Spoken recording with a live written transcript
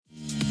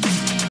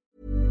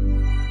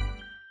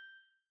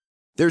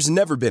There's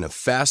never been a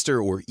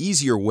faster or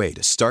easier way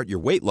to start your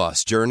weight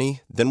loss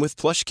journey than with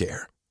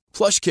PlushCare.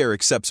 PlushCare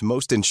accepts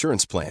most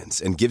insurance plans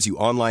and gives you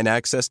online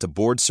access to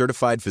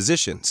board-certified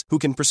physicians who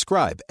can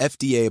prescribe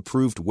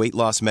FDA-approved weight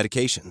loss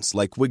medications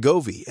like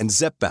Wegovy and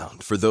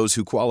Zepbound for those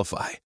who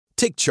qualify.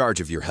 Take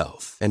charge of your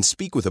health and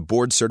speak with a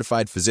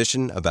board-certified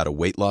physician about a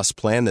weight loss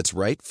plan that's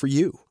right for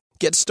you.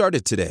 Get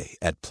started today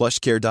at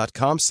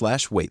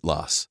plushcare.com/weight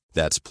loss.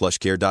 That's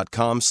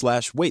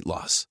plushcare.com/weight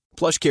loss.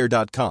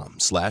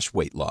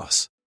 plushcare.com/weight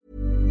loss.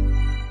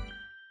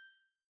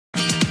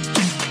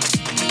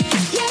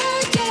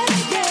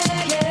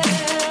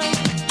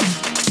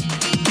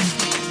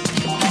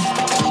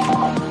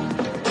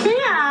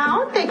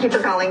 Thank you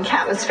for calling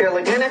Catmosphere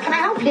Laguna. Can I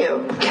help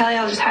you? Kelly,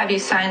 I'll just have you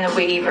sign the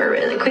waiver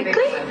really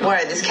quickly.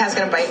 What, this cat's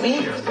gonna bite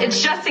me?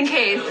 It's just in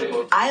case.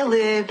 I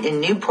live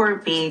in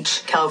Newport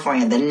Beach,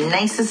 California, the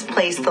nicest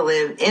place to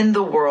live in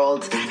the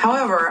world.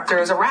 However,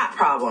 there's a rat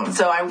problem,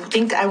 so I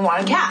think I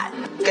want a cat.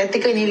 I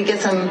think I need to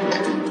get some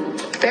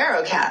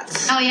pharaoh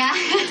cats. Oh, yeah?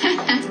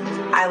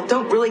 I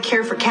don't really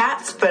care for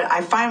cats, but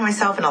I find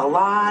myself in a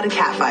lot of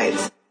cat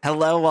fights.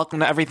 Hello, welcome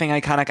to Everything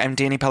Iconic. I'm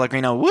Danny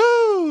Pellegrino.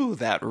 Woo!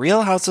 That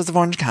Real Houses of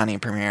Orange County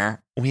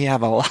premiere. We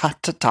have a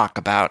lot to talk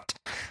about.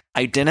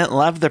 I didn't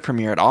love the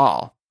premiere at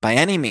all, by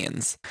any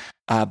means,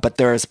 but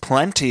there is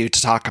plenty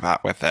to talk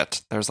about with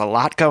it. There's a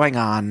lot going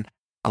on,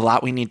 a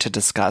lot we need to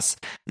discuss.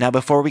 Now,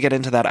 before we get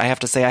into that, I have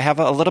to say I have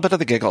a little bit of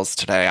the giggles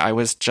today. I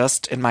was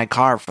just in my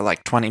car for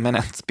like 20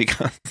 minutes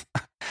because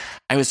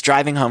I was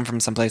driving home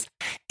from someplace,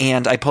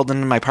 and I pulled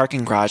into my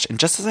parking garage, and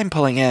just as I'm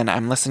pulling in,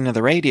 I'm listening to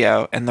the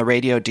radio, and the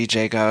radio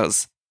DJ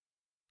goes,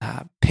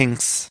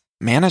 Pink's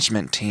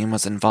management team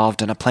was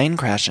involved in a plane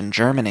crash in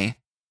Germany.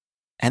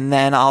 And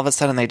then all of a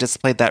sudden they just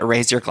played that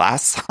Raise Your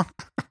Glass song.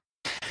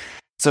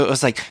 So it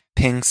was like,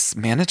 Pink's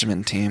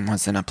management team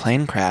was in a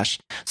plane crash.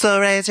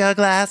 So raise your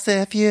glass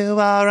if you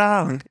are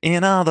wrong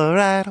in all the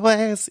right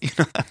ways. You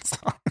know that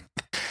song?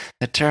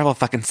 That terrible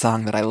fucking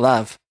song that I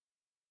love.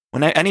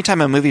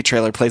 Anytime a movie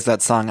trailer plays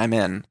that song, I'm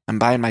in. I'm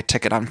buying my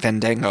ticket on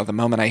Fandango the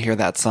moment I hear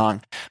that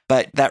song.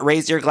 But that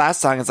Raise Your Glass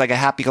song is like a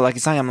happy-go-lucky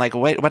song. I'm like,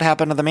 wait, what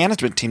happened to the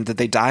management team? Did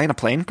they die in a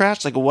plane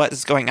crash? Like, what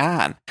is going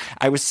on?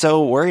 I was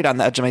so worried on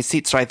the edge of my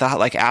seat, so I thought,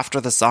 like, after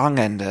the song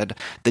ended,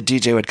 the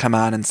DJ would come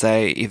on and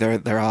say either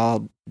they're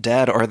all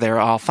dead or they're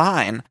all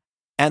fine.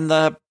 And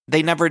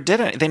they never did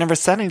it. They never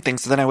said anything.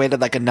 So then I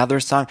waited, like, another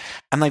song.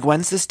 I'm like,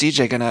 when's this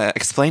DJ going to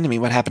explain to me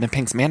what happened to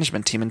Pink's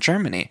management team in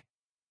Germany?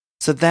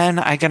 So then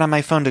I get on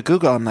my phone to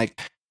Google. I'm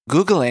like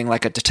Googling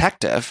like a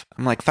detective.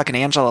 I'm like fucking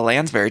Angela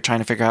Lansbury trying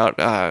to figure out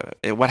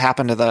what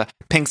happened to the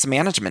Pink's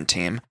management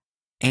team.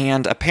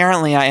 And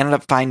apparently I ended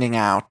up finding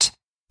out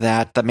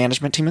that the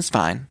management team is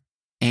fine.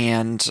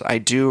 And I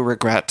do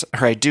resent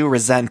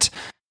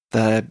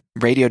the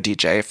radio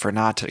DJ for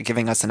not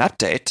giving us an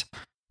update.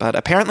 But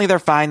apparently they're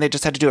fine. They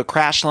just had to do a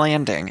crash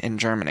landing in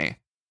Germany.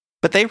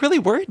 But they really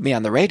worried me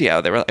on the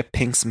radio. They were like,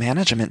 Pink's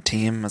management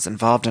team was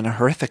involved in a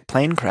horrific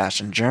plane crash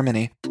in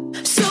Germany.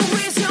 So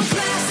raise your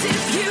glass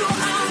if you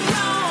are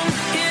wrong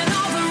in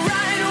all the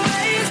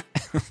right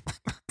ways.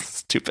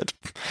 Stupid.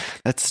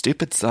 That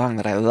stupid song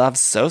that I love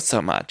so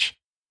much.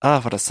 Oh,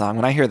 what a song.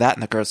 When I hear that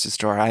in the grocery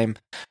store, I'm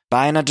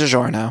buying a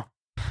DiGiorno.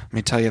 Let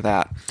me tell you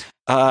that.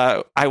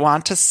 I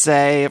want to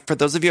say, for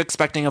those of you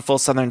expecting a full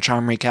Southern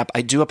Charm recap,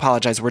 I do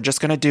apologize. We're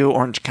just going to do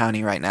Orange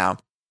County right now.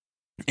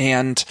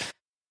 And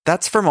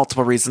that's for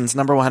multiple reasons.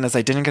 Number one is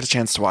I didn't get a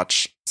chance to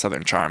watch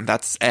Southern Charm.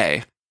 That's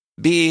A.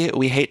 B,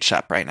 we hate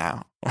Shep right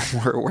now.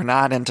 We're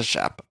not into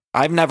Shep.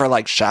 I've never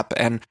liked Shep.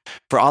 And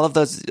for all of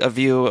those of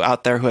you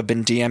out there who have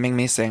been DMing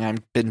me saying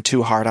I've been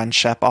too hard on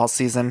Shep all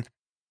season,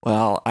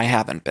 well, I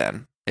haven't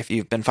been. If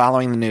you've been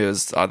following the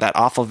news, that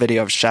awful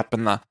video of Shep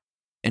in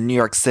New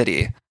York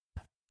City,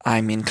 I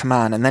mean, come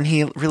on. And then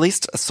he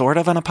released a sort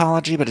of an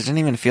apology, but it didn't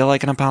even feel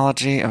like an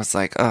apology. I was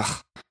like,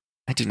 ugh,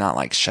 I do not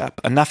like Shep.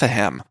 Enough of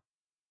him.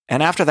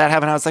 And after that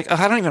happened, I was like, oh,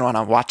 I don't even want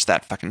to watch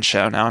that fucking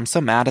show now. I'm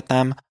so mad at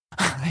them.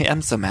 I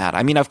am so mad.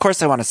 I mean, of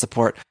course I want to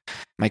support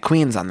my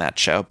queens on that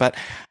show, but,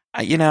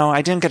 I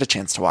didn't get a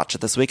chance to watch it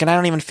this week, and I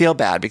don't even feel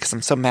bad because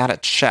I'm so mad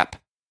at Shep.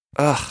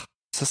 Ugh,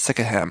 so sick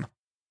of him.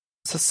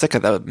 So sick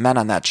of the men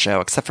on that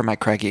show, except for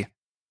Mike Craigie.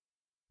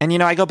 And,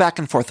 I go back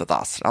and forth with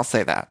Austin. I'll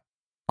say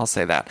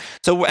that.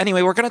 So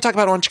anyway, we're going to talk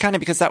about Orange County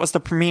because that was the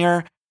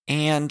premiere,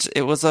 and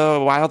it was a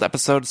wild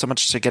episode, so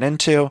much to get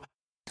into.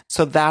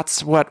 So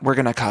that's what we're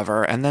going to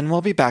cover, and then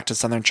we'll be back to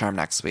Southern Charm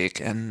next week.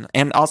 And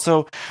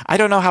also, I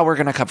don't know how we're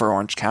going to cover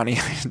Orange County.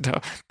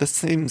 This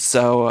seems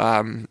so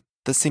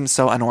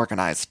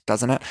unorganized,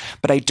 doesn't it?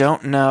 But I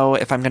don't know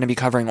if I'm going to be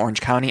covering Orange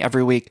County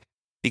every week,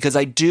 because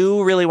I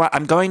do really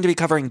I'm going to be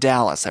covering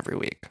Dallas every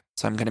week.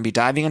 So I'm going to be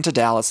diving into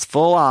Dallas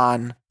full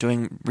on,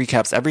 doing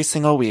recaps every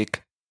single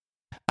week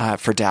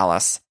for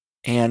Dallas.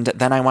 And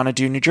then I want to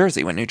do New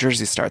Jersey when New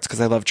Jersey starts,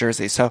 because I love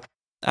Jersey. So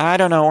I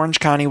don't know, Orange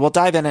County, we'll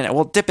dive in and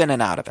we'll dip in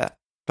and out of it.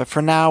 But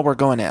for now, we're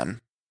going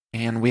in.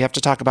 And we have to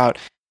talk about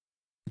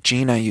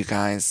Gina, you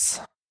guys.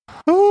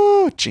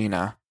 Ooh,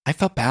 Gina. I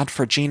felt bad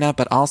for Gina,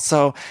 but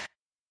also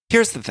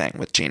here's the thing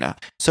with Gina.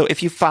 So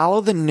if you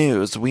follow the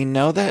news, we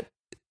know that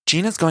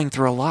Gina's going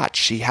through a lot.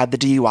 She had the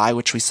DUI,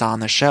 which we saw on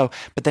the show,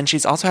 but then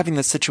she's also having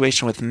this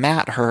situation with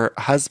Matt, her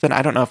husband.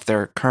 I don't know if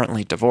they're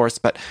currently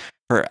divorced, but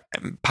her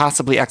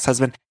possibly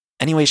ex-husband.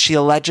 Anyway, she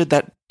alleged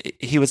that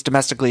he was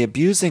domestically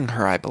abusing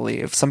her, I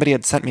believe. Somebody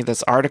had sent me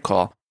this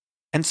article.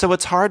 And so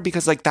it's hard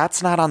because, like,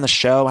 that's not on the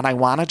show, and I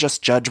want to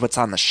just judge what's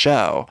on the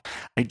show.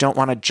 I don't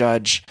want to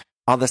judge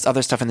all this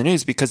other stuff in the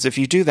news, because if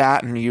you do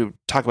that and you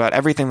talk about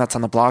everything that's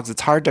on the blogs,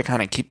 it's hard to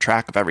kind of keep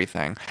track of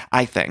everything,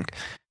 I think.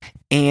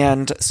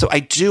 And so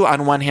I do,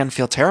 on one hand,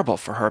 feel terrible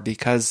for her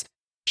because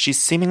she's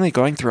seemingly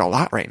going through a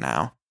lot right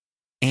now.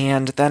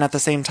 And then at the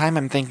same time,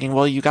 I'm thinking,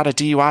 well, you got a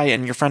DUI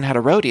and your friend had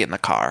a roadie in the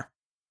car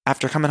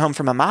after coming home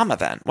from a mom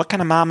event. What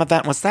kind of mom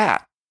event was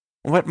that?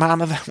 What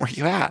mom event were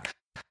you at?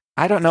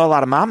 I don't know a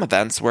lot of mom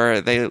events where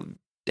they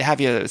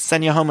have you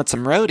send you home with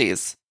some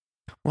roadies.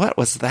 What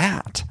was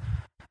that?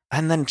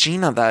 And then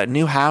Gina, the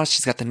new house,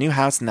 she's got the new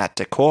house and that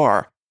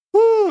decor.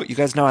 Woo! You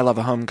guys know I love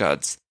a Home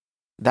Goods.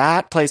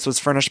 That place was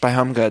furnished by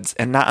Home Goods,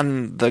 and not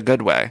in the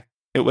good way.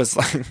 It was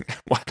like,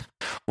 what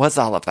was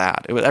all of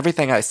that? It was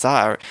everything I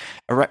saw.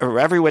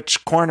 Every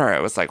which corner,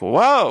 it was like,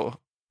 whoa,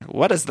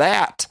 what is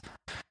that?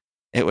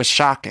 It was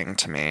shocking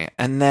to me.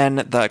 And then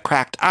the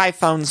cracked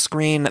iPhone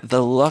screen,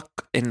 the look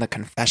in the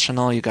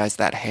confessional, you guys,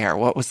 that hair.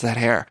 What was that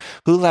hair?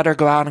 Who let her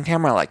go out on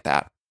camera like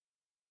that?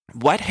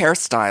 What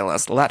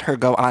hairstylist let her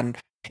go on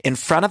in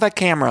front of a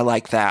camera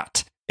like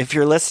that? If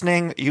you're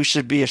listening, you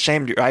should be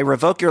ashamed. I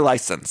revoke your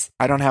license.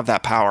 I don't have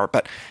that power,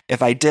 but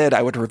if I did,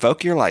 I would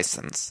revoke your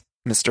license,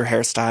 Mr.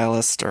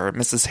 Hairstylist or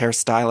Mrs.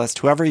 Hairstylist,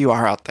 whoever you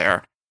are out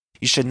there.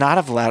 You should not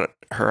have let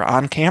her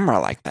on camera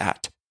like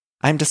that.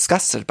 I'm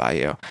disgusted by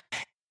you.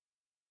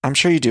 I'm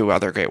sure you do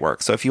other great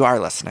work, so if you are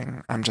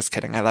listening, I'm just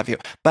kidding. I love you.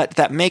 But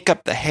that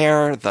makeup, the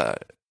hair, the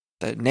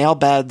nail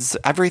beds,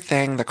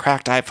 everything, the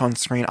cracked iPhone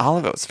screen, all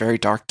of it was very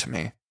dark to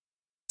me.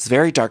 It's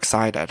very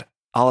dark-sided.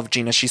 All of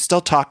Gina, she's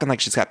still talking like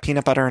she's got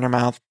peanut butter in her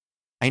mouth.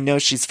 I know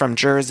she's from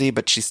Jersey,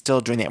 but she's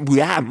still doing that.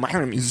 Yeah, my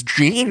name is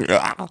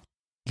Gina.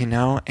 You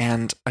know,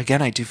 and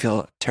again, I do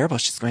feel terrible.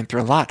 She's going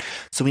through a lot.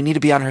 So we need to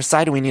be on her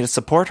side and we need to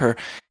support her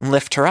and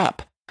lift her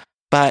up.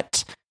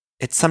 But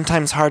it's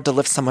sometimes hard to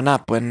lift someone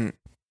up when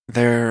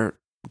they're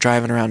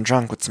driving around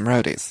drunk with some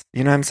roadies.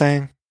 You know what I'm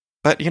saying?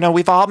 But, you know,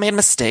 we've all made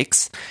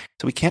mistakes,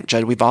 so we can't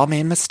judge. We've all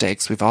made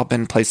mistakes. We've all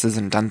been places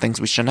and done things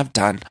we shouldn't have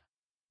done.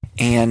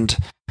 And,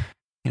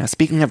 you know,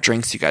 speaking of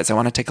drinks, you guys, I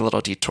want to take a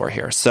little detour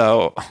here.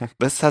 So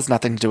this has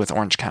nothing to do with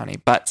Orange County.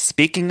 But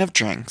speaking of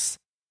drinks,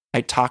 I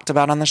talked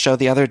about on the show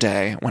the other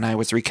day when I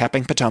was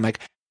recapping Potomac,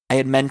 I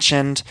had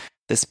mentioned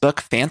this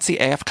book, Fancy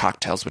AF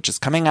Cocktails, which is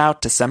coming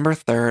out December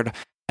 3rd.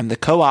 I'm the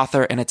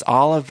co-author, and it's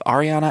all of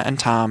Ariana and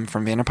Tom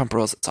from Vanderpump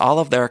Rules. It's all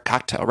of their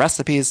cocktail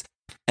recipes,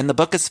 and the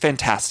book is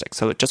fantastic.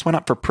 So it just went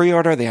up for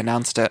pre-order. They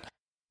announced it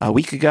a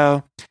week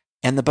ago,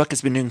 and the book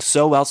has been doing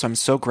so well, so I'm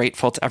so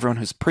grateful to everyone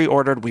who's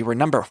pre-ordered. We were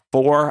number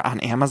 4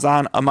 on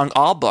Amazon among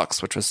all books,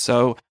 which was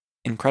so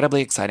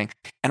incredibly exciting.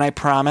 And I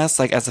promise,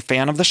 like, as a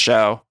fan of the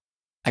show,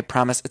 I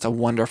promise it's a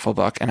wonderful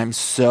book, and I'm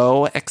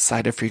so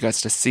excited for you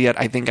guys to see it.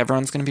 I think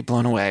everyone's going to be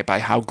blown away by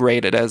how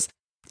great it is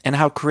and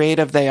how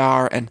creative they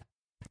are, and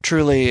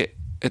truly,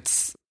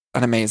 it's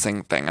an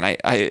amazing thing. And I,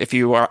 if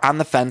you are on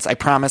the fence, I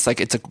promise,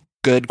 like, it's a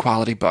good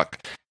quality book.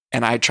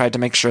 And I tried to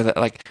make sure that,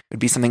 like, it would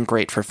be something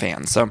great for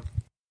fans. So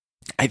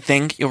I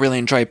think you'll really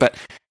enjoy it. But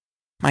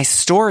my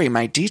story,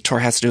 my detour,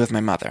 has to do with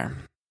my mother,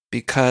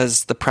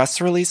 because the press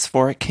release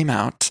for it came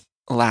out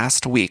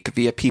last week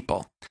via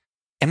People.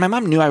 And my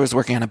mom knew I was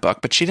working on a book,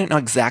 but she didn't know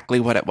exactly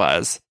what it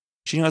was.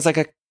 She knew it was like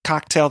a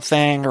cocktail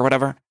thing or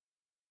whatever.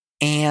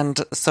 And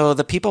so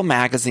the People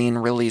magazine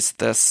released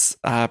this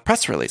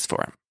press release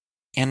for it.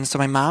 And so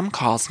my mom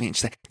calls me and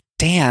she's like,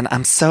 Dan,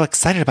 I'm so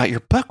excited about your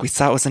book. We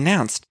saw it was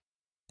announced.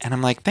 And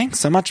I'm like, thanks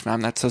so much,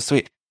 Mom. That's so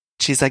sweet.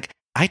 She's like,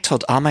 I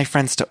told all my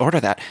friends to order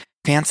that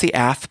Fancy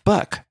AF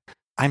book.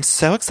 I'm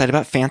so excited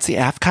about Fancy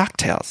AF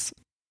Cocktails.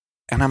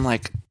 And I'm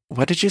like,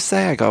 what did you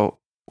say? I go,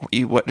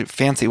 what?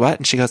 Fancy what?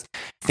 And she goes,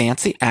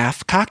 Fancy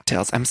AF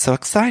Cocktails. I'm so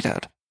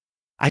excited.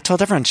 I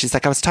told everyone. She's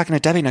like, I was talking to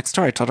Debbie next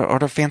door. I told her to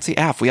order Fancy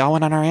AF. We all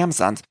went on our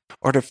Amazons,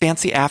 ordered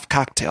Fancy AF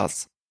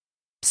Cocktails.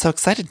 So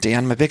excited,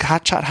 Dan. My big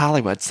hotshot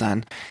Hollywood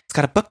son. He's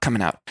got a book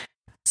coming out.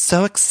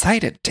 So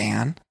excited,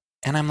 Dan.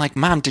 And I'm like,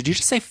 Mom, did you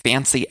just say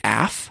Fancy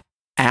AF?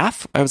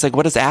 AF? I was like,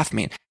 what does AF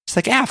mean? She's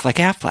like, AF, like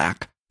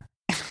Aflac.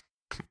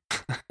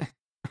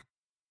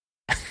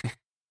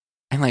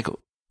 I'm like,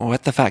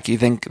 what the fuck? You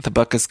think the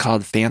book is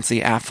called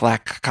Fancy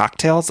Aflac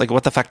Cocktails? Like,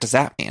 what the fuck does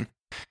that mean?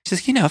 She's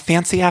like, you know,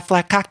 Fancy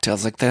Aflac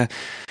Cocktails, like the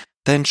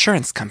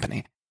insurance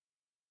company.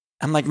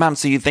 I'm like, Mom,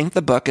 so you think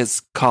the book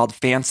is called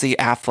Fancy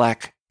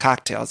Aflac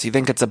Cocktails? You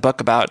think it's a book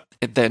about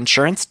the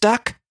insurance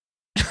duck?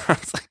 I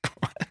was like,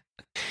 what?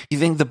 You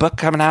think the book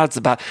coming out is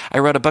about, I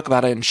wrote a book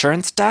about an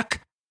insurance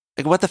duck?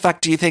 Like, what the fuck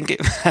do you think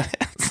that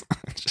is?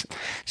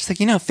 She's like,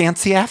 you know,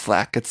 Fancy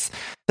Aflac. It's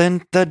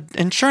the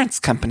insurance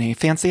company,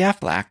 Fancy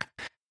Aflac.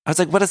 I was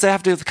like, what does that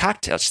have to do with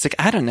cocktails? She's like,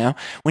 I don't know.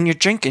 When you're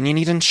drinking, you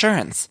need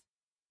insurance.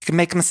 You can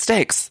make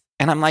mistakes.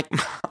 And I'm like,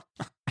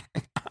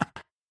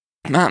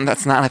 Mom,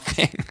 that's not a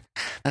thing.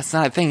 That's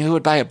not a thing. Who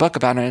would buy a book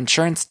about an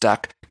insurance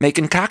duck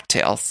making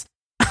cocktails?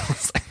 I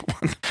was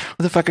like, what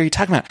the fuck are you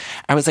talking about?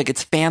 I was like,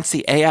 it's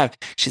fancy AF.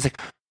 She's like,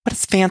 what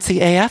does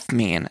fancy AF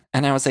mean?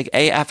 And I was like,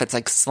 AF, it's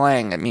like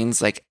slang. It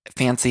means like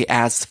fancy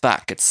as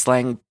fuck. It's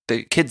slang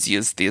the kids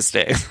use these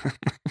days.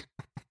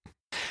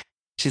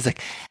 She's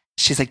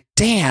like,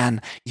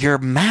 Dan, your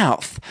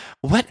mouth.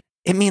 What?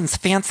 It means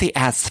fancy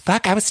as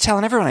fuck? I was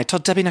telling everyone. I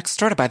told Debbie next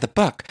door to buy the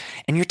book.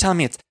 And you're telling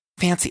me it's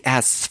fancy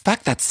as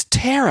fuck? That's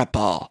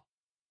terrible.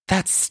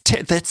 That's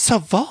so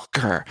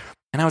vulgar.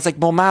 And I was like,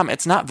 well, Mom,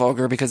 it's not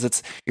vulgar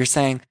because you're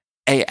saying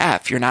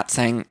AF. You're not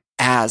saying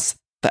as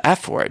the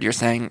F word. You're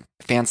saying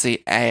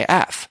fancy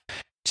AF.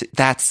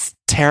 That's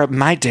terrible.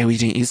 My day, we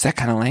didn't use that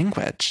kind of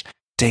language.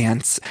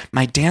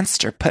 My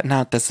dancer putting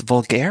out this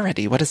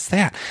vulgarity. What is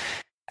that?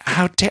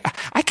 How dare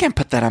I can't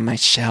put that on my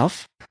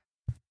shelf.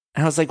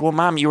 And I was like, well,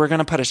 Mom, you were going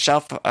to put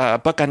a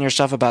book on your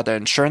shelf about an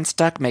insurance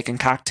duck making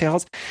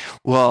cocktails.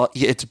 Well,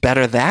 it's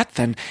better that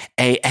than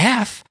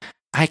AF.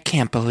 I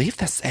can't believe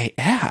this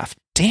AF.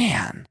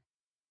 Dan.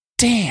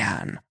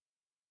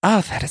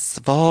 Oh, that is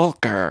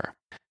vulgar.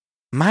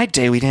 My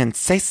day, we didn't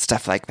say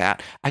stuff like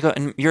that. I go,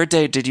 in your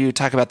day, did you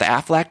talk about the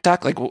Aflac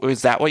duck? Like,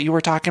 was that what you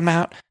were talking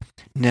about?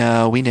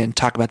 No, we didn't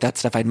talk about that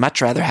stuff. I'd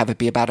much rather have it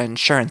be about an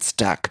insurance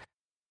duck.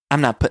 I'm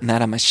not putting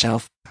that on my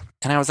shelf.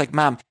 And I was like,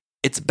 Mom,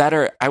 it's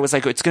better. I was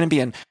like, it's going to be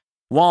in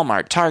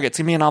Walmart, Target. It's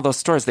going to be in all those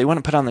stores. They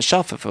wouldn't put it on the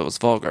shelf if it was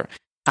vulgar.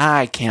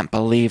 I can't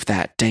believe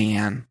that,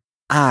 Dan.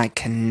 I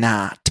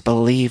cannot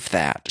believe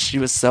that. She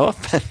was so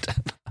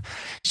offended.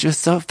 She was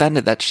so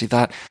offended that she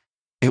thought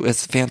it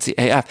was fancy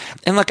AF.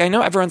 And look, I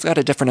know everyone's got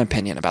a different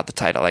opinion about the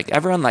title. Like,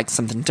 everyone likes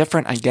something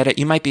different. I get it.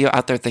 You might be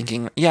out there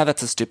thinking, yeah,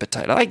 that's a stupid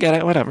title. I get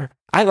it. Whatever.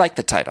 I like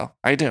the title.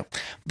 I do.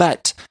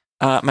 But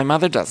my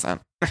mother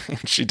doesn't.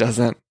 She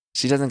doesn't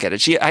get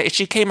it.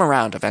 She came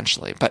around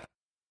eventually, but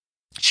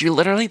she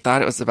literally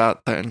thought it was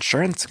about the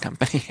insurance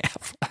company.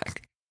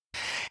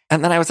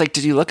 And then I was like,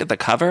 did you look at the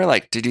cover?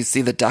 Like, did you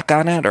see the duck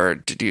on it? Or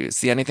did you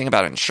see anything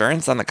about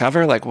insurance on the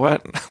cover? Like,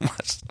 what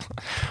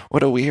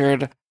a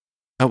weird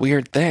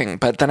thing.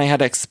 But then I had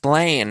to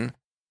explain,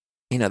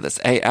 this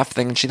AF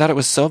thing. And she thought it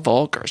was so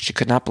vulgar. She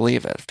could not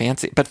believe it.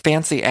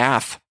 Fancy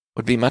AF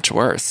would be much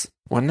worse,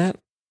 wouldn't it?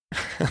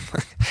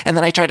 And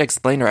then I tried to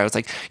explain to her, I was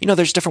like,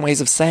 there's different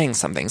ways of saying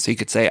something. So you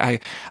could say,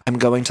 I'm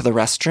going to the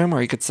restroom,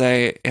 or you could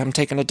say, I'm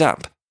taking a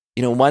dump.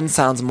 One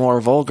sounds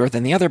more vulgar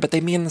than the other, but they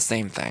mean the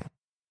same thing.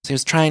 So he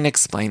was trying to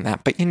explain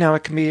that, but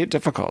it can be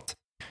difficult.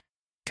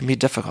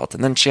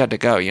 And then she had to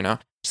go,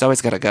 she's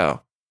always got to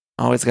go.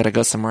 Always got to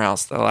go somewhere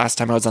else. The last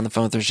time I was on the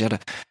phone with her, she had to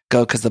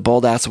go because the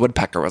bold ass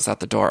woodpecker was at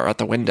the door or at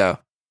the window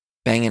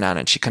banging on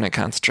it. She couldn't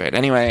concentrate.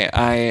 Anyway,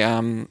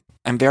 I'm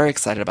very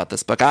excited about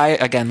this book. I,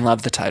 again,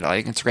 love the title. I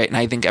think it's great. And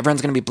I think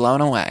everyone's going to be blown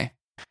away.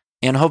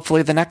 And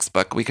hopefully the next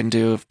book, we can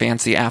do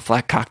fancy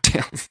Aflac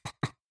cocktails.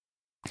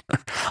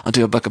 I'll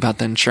do a book about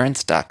the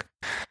insurance duck.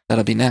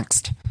 That'll be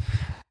next.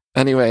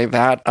 Anyway,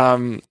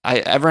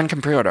 everyone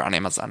can pre-order on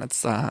Amazon.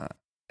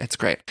 It's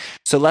great.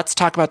 So let's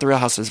talk about The Real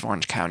Housewives of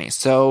Orange County.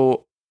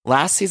 So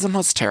last season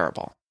was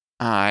terrible.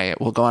 I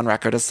will go on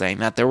record as saying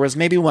that there was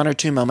maybe one or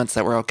two moments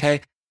that were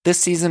okay. This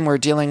season, we're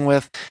dealing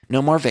with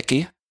no more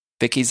Vicky.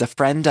 Vicky's a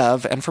friend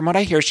of, and from what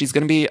I hear, she's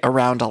going to be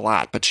around a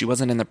lot, but she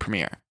wasn't in the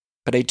premiere.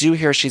 But I do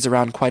hear she's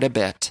around quite a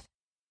bit.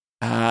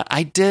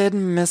 I did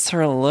miss her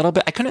a little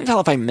bit. I couldn't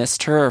tell if I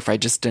missed her or if I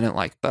just didn't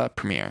like the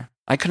premiere.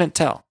 I couldn't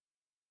tell.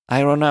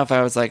 I don't know if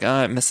I was like,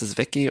 oh, Mrs.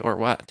 Vicky or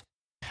what.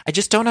 I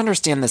just don't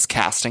understand this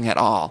casting at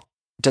all.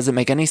 It doesn't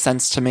make any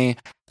sense to me.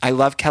 I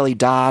love Kelly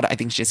Dodd. I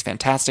think she's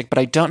fantastic, but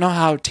I don't know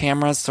how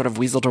Tamra's sort of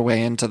weaseled her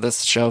way into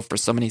this show for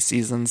so many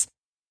seasons.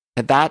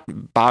 That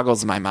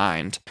boggles my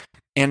mind.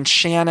 And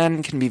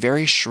Shannon can be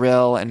very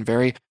shrill and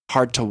very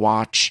hard to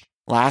watch.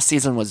 Last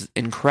season was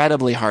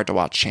incredibly hard to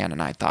watch Shannon,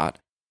 I thought.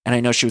 And I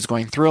know she was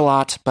going through a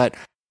lot, but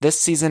this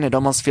season it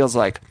almost feels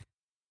like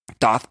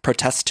Doth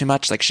protests too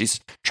much. Like she's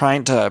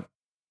trying to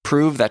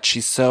prove that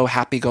she's so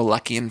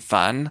happy-go-lucky and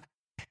fun.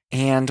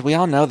 And we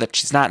all know that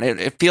she's not.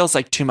 It feels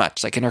like too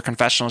much. Like in her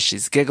confessional,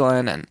 she's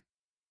giggling and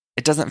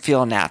it doesn't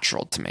feel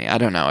natural to me. I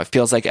don't know. It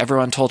feels like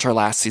everyone told her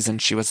last season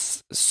she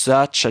was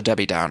such a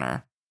Debbie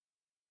Downer.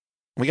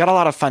 We got a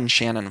lot of fun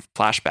Shannon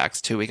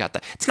flashbacks, too. We got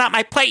the, it's not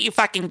my plate, you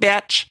fucking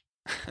bitch.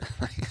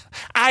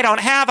 I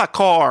don't have a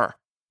core.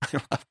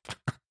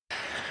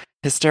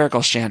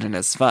 Hysterical Shannon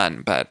is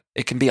fun, but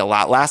it can be a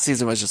lot. Last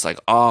season was just like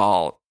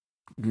all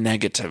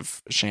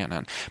negative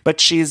Shannon. But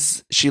she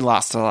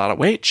lost a lot of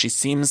weight. She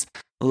seems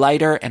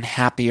lighter and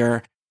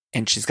happier,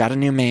 and she's got a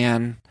new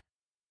man.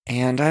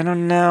 And I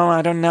don't know.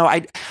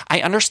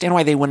 I understand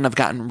why they wouldn't have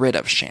gotten rid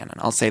of Shannon.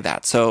 I'll say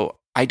that. So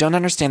I don't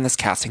understand this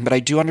casting, but I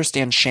do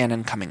understand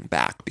Shannon coming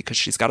back because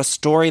she's got a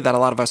story that a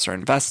lot of us are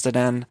invested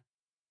in.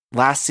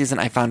 Last season,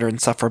 I found her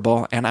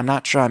insufferable, and I'm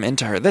not sure I'm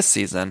into her this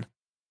season.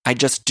 I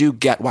just do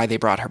get why they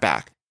brought her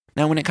back.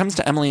 Now, when it comes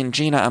to Emily and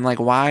Gina, I'm like,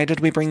 why did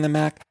we bring them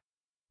back?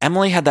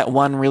 Emily had that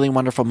one really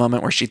wonderful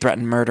moment where she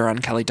threatened murder on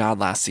Kelly Dodd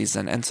last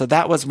season, and so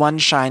that was one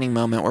shining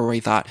moment where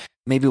we thought,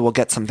 maybe we'll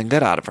get something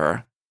good out of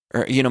her.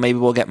 Or, maybe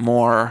we'll get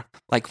more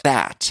like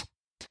that.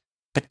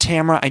 But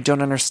Tamra, I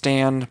don't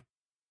understand.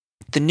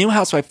 The new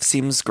housewife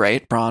seems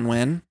great,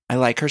 Bronwyn. I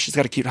like her. She's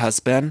got a cute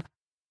husband.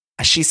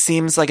 She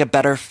seems like a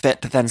better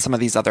fit than some of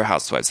these other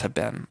housewives have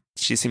been.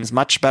 She seems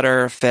much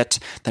better fit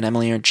than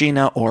Emily or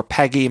Gina or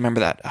Peggy. Remember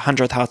that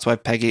 100th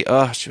housewife, Peggy?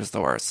 Oh, she was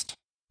the worst.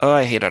 Oh,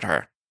 I hated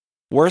her.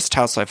 Worst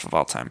housewife of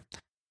all time.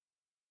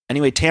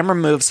 Anyway, Tamra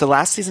moved. So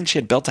last season she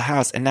had built a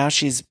house, and now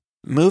she's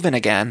moving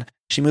again.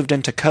 She moved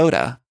into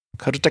Coda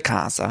de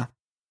Casa,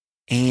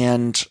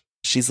 and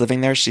she's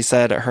living there. She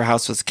said her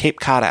house was Cape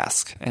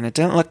Cod-esque, and it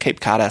didn't look Cape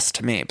Cod-esque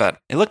to me, but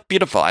it looked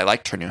beautiful. I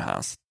liked her new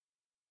house.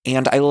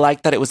 And I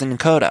liked that it was in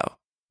Coda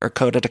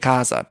de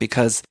Casa,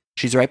 because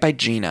she's right by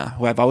Gina,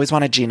 who I've always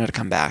wanted Gina to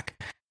come back,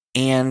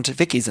 and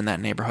Vicky's in that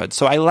neighborhood.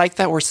 So I like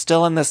that we're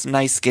still in this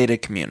nice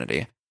gated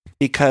community,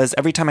 because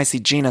every time I see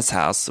Gina's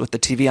house with the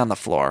TV on the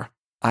floor,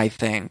 I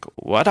think,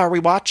 what are we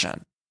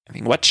watching? I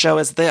mean, what show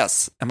is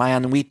this? Am I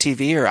on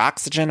WeTV or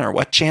Oxygen, or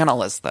what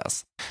channel is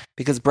this?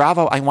 Because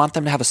Bravo, I want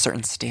them to have a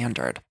certain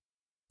standard.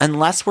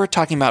 Unless we're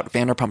talking about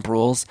Vanderpump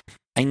Rules,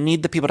 I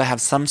need the people to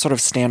have some sort of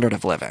standard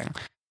of living.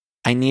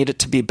 I need it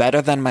to be better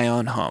than my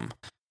own home.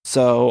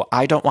 So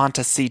I don't want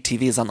to see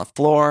TVs on the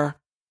floor.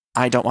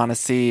 I don't want to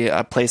see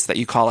a place that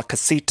you call a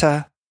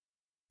casita.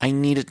 I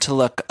need it to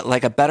look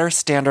like a better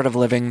standard of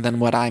living than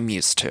what I'm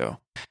used to.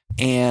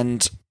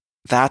 And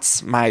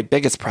that's my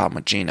biggest problem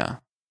with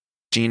Gina.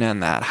 Gina in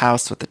that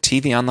house with the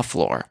TV on the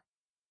floor.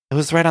 It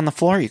was right on the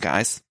floor, you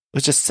guys. It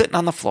was just sitting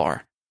on the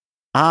floor.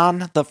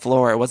 On the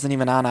floor. It wasn't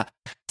even on a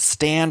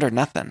stand or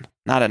nothing.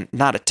 Not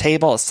a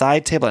table, a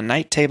side table, a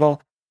night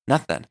table,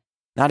 nothing.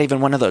 Not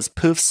even one of those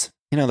poofs.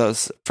 You know,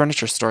 those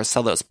furniture stores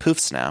sell those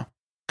poofs now.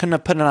 Couldn't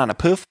have put it on a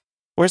poof?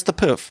 Where's the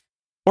poof?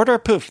 Order a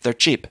poof. They're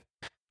cheap.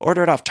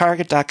 Order it off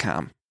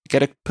Target.com.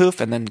 Get a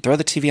poof and then throw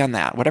the TV on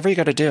that. Whatever you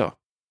got to do.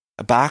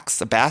 A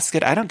box, a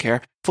basket, I don't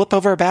care. Flip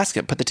over a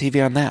basket, put the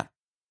TV on that.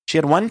 She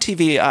had one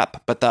TV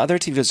up, but the other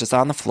TV was just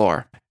on the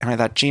floor. And I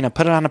thought, Gina,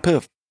 put it on a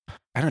poof.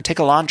 I don't know, take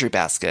a laundry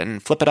basket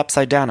and flip it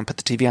upside down and put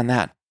the TV on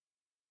that.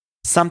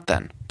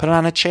 Something. Put it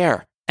on a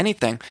chair.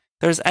 Anything.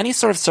 There's any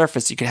sort of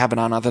surface you could have it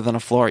on other than a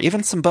floor.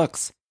 Even some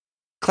books.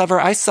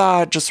 Clever. I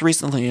saw just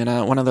recently in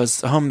one of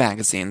those home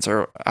magazines,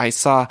 or I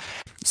saw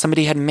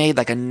somebody had made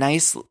like a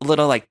nice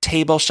little like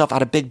table shelf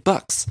out of big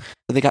books.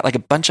 So they got like a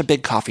bunch of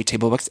big coffee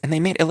table books, and they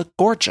made it look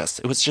gorgeous.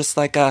 It was just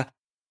like a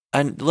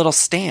little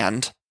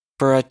stand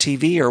for a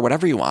TV or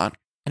whatever you want,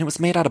 and it was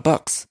made out of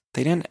books.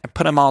 They didn't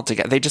put them all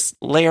together. They just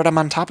layered them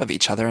on top of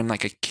each other in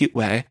like a cute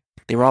way.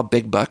 They were all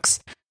big books.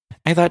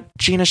 I thought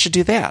Gina should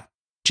do that.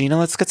 Gina,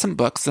 let's get some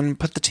books and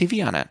put the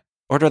TV on it.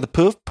 Order the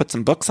poof, put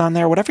some books on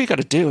there, whatever you got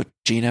to do,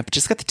 Gina, but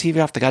just get the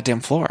TV off the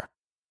goddamn floor.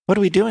 What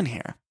are we doing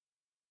here?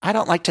 I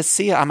don't like to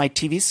see on my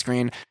TV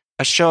screen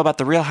a show about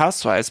the Real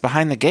Housewives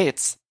behind the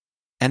gates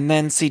and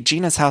then see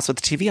Gina's house with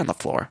the TV on the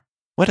floor.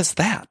 What is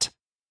that?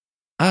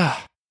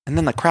 And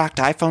then the cracked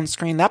iPhone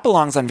screen, that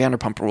belongs on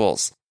Vanderpump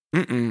Rules.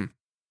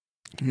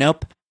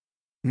 Nope.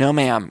 No,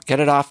 ma'am.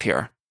 Get it off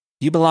here.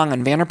 You belong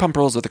on Vanderpump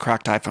Rules with a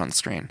cracked iPhone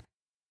screen.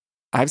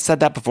 I've said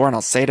that before, and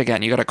I'll say it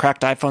again. You got a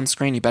cracked iPhone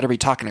screen, you better be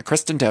talking to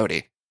Kristen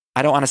Doty.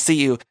 I don't want to see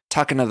you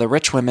talking to the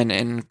rich women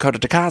in Coda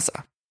de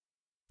Casa.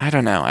 I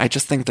don't know. I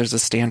just think there's a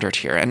standard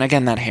here. And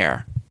again, that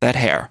hair.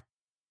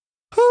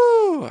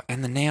 Whoo!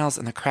 And the nails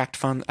and the cracked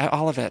phone,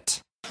 all of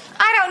it.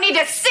 I don't need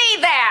to see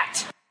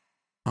that!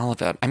 All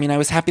of it. I mean, I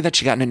was happy that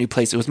she got in a new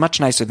place. It was much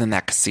nicer than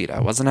that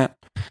casita, wasn't it?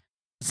 It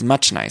was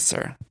much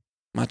nicer.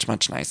 Much,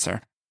 much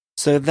nicer.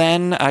 So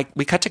then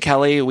we cut to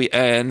Kelly.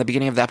 In the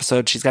beginning of the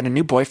episode, she's got a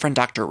new boyfriend,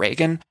 Dr.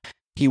 Reagan.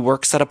 He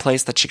works at a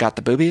place that she got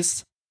the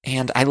boobies.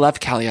 And I love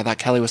Kelly. I thought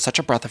Kelly was such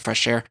a breath of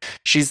fresh air.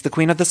 She's the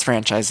queen of this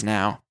franchise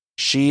now.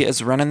 She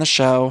is running the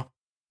show,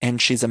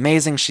 and she's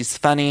amazing. She's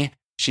funny.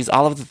 She's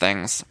all of the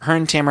things. Her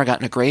and Tamara got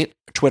in a great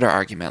Twitter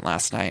argument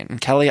last night,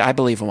 and Kelly, I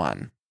believe,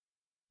 won.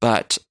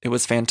 But it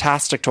was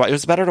fantastic to watch. It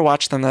was better to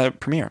watch than the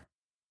premiere.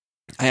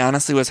 I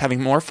honestly was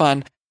having more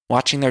fun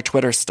watching their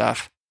Twitter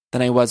stuff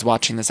than I was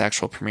watching this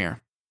actual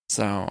premiere.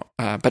 So,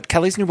 but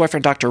Kelly's new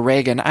boyfriend, Dr.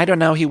 Reagan, I don't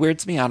know, he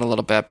weirds me out a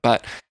little bit,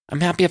 but I'm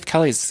happy if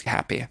Kelly's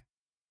happy.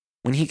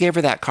 When he gave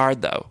her that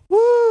card, though,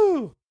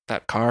 woo!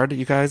 That card,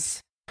 you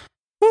guys,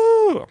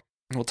 woo!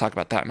 We'll talk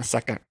about that in a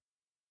second.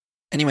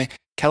 Anyway,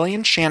 Kelly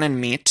and Shannon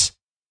meet,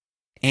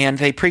 and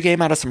they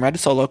pregame out of some red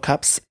Solo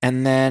cups,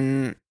 and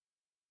then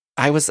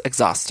I was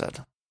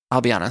exhausted.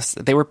 I'll be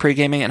honest. They were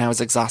pregaming, and I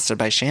was exhausted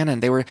by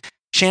Shannon.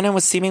 Shannon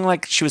was seeming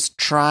like she was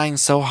trying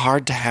so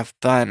hard to have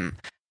fun.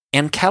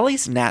 And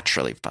Kelly's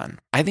naturally fun.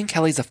 I think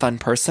Kelly's a fun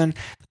person,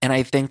 and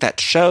I think that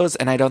shows,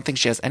 and I don't think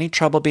she has any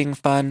trouble being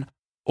fun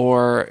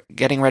or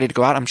getting ready to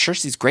go out. I'm sure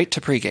she's great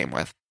to pregame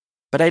with.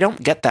 But I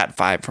don't get that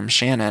vibe from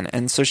Shannon,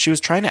 and so she was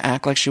trying to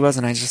act like she was,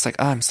 and I was just like,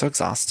 oh, I'm so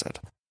exhausted.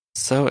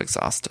 So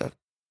exhausted.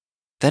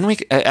 Then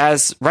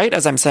right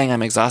as I'm saying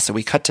I'm exhausted,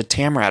 we cut to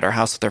Tamara at her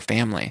house with her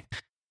family.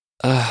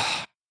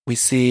 We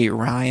see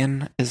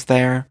Ryan is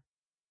there.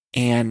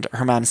 And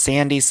her mom,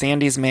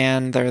 Sandy's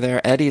man, they're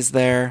there. Eddie's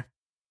there.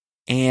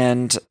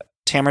 And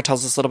Tamara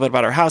tells us a little bit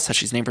about her house, how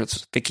she's neighbors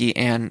with Vicky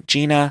and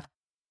Gina.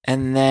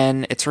 And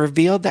then it's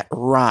revealed that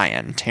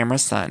Ryan,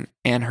 Tamara's son,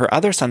 and her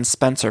other son,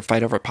 Spencer,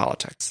 fight over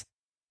politics.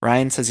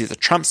 Ryan says he's a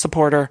Trump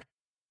supporter,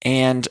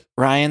 and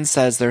Ryan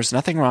says there's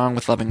nothing wrong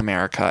with loving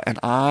America. And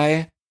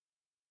I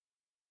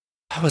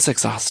was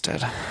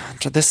exhausted.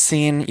 After this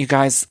scene, you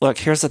guys, look,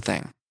 here's the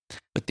thing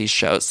with these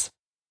shows.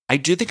 I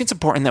do think it's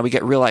important that we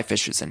get real life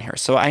issues in here.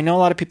 So I know a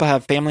lot of people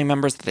have family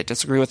members that they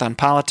disagree with on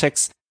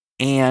politics,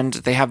 and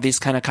they have these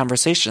kind of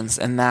conversations,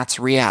 and that's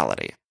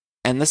reality.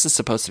 And this is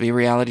supposed to be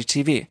reality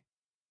TV.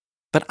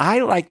 But I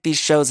like these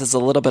shows as a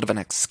little bit of an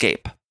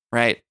escape,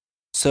 right?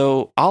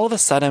 So all of a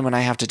sudden, when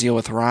I have to deal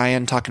with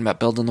Ryan talking about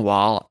building the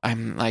wall,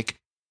 I'm like,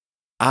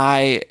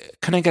 I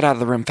couldn't get out of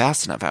the room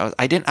fast enough.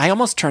 I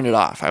almost turned it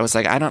off. I was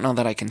like, I don't know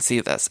that I can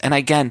see this. And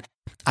again,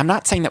 I'm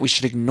not saying that we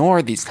should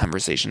ignore these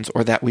conversations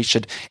or that we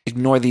should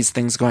ignore these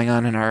things going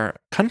on in our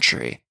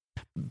country.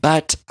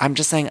 But I'm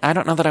just saying, I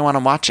don't know that I want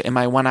to watch it in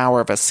my 1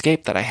 hour of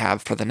escape that I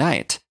have for the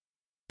night,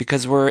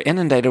 because we're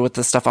inundated with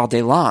this stuff all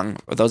day long,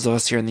 or those of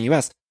us here in the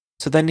US.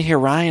 So then to hear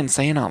Ryan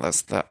saying all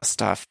this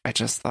stuff, I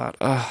just thought,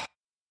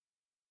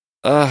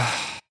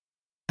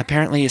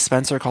 Apparently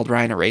Spencer called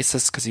Ryan a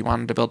racist because he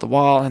wanted to build the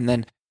wall, and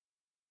then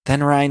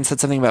Ryan said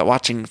something about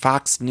watching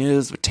Fox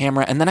News with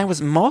Tamara, and then I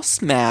was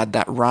most mad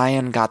that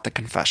Ryan got the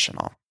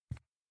confessional,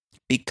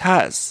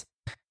 because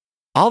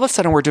all of a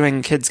sudden we're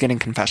doing kids getting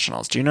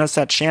confessionals. Do you notice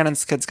that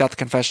Shannon's kids got the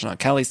confessional?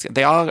 Kelly's,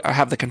 they all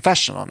have the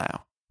confessional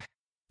now.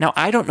 Now,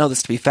 I don't know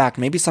this to be fact.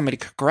 Maybe somebody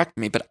could correct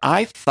me, but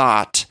I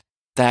thought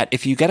that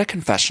if you get a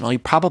confessional, you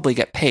probably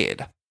get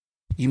paid.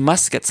 You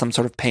must get some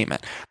sort of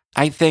payment.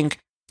 I think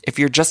if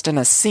you're just in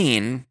a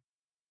scene,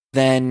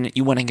 then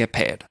you wouldn't get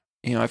paid.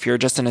 You know, if you're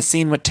just in a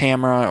scene with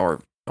Tamara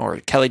or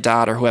Kelly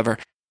Dodd or whoever,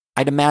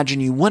 I'd imagine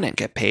you wouldn't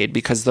get paid,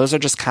 because those are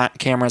just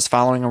cameras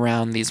following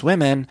around these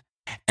women,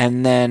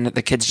 and then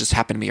the kids just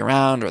happen to be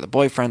around, or the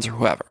boyfriends or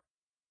whoever.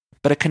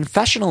 But a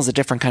confessional is a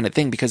different kind of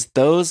thing, because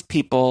those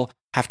people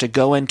have to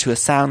go into a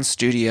sound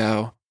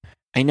studio.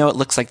 I know it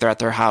looks like they're at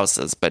their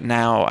houses, but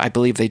now I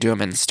believe they do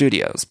them in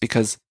studios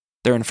because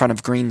they're in front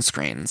of green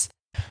screens.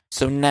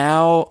 So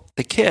now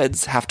the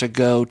kids have to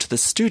go to the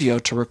studio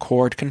to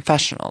record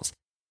confessionals.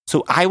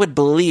 So I would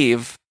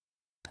believe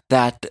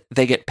that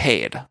they get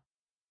paid.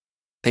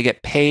 They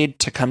get paid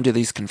to come to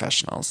these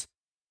confessionals.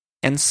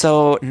 And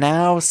so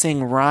now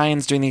seeing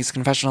Ryan's doing these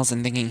confessionals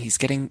and thinking he's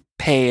getting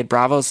paid,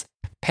 Bravo's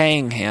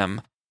paying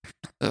him.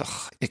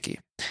 Ugh, icky.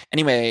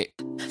 Anyway.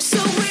 So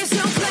where's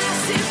your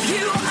class if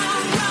you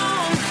are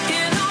wrong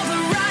in all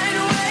the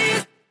right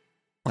ways?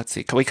 Let's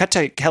see. Can we cut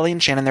to Kelly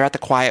and Shannon? They're at the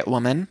Quiet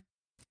Woman,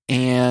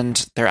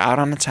 and they're out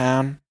on the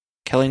town.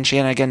 Kelly and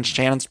Shannon, again,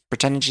 Shannon's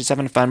pretending she's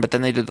having fun, but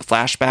then they did the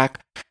flashback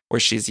where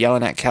she's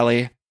yelling at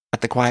Kelly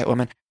at the Quiet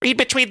Woman. Read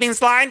between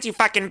these lines, you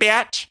fucking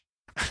bitch.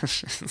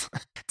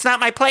 It's not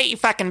my plate, you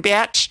fucking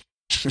bitch.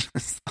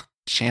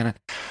 Shannon.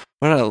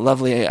 What a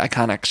lovely,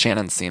 iconic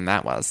Shannon scene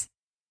that was.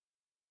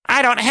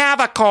 I don't have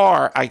a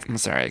car. I'm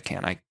sorry, I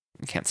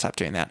can't stop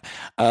doing that.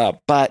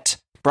 But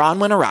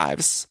Bronwyn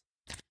arrives,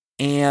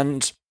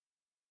 and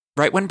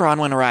right when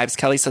Bronwyn arrives,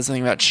 Kelly says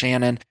something about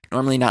Shannon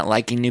normally not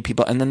liking new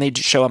people, and then they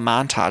show a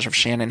montage of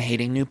Shannon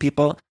hating new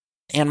people.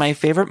 And my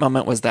favorite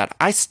moment was that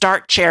I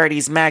start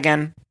charities,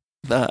 Megan.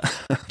 That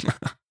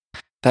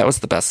was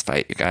the best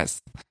fight, you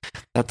guys.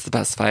 That's the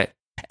best fight.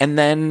 And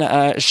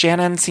then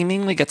Shannon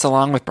seemingly gets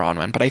along with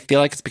Bronwyn, but I feel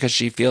like it's because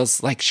she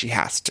feels like she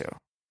has to.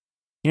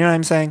 You know what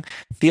I'm saying?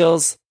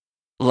 Feels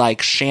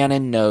like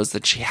Shannon knows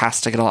that she has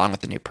to get along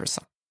with the new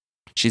person.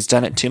 She's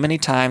done it too many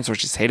times where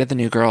she's hated the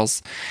new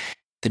girls,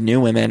 the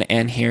new women,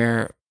 and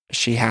here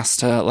she has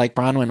to like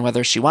Bronwyn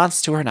whether she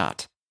wants to or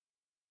not.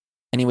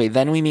 Anyway,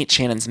 then we meet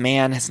Shannon's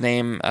man. His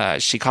name,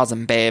 she calls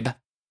him Babe.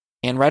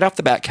 And right off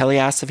the bat, Kelly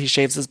asks if he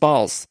shaves his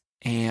balls.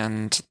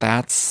 And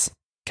that's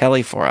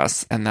Kelly for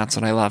us. And that's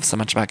what I love so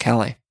much about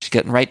Kelly. She's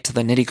getting right to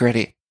the nitty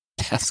gritty,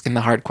 asking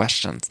the hard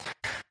questions.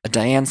 A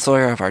Diane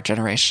Sawyer of our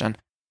generation.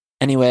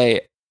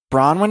 Anyway,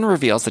 Bronwyn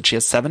reveals that she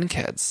has 7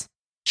 kids.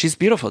 She's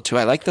beautiful too.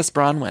 I like this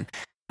Bronwyn.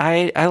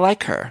 I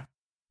like her.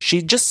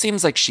 She just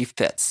seems like she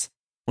fits.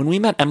 When we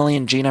met Emily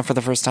and Gina for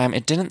the first time,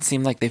 it didn't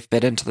seem like they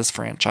fit into this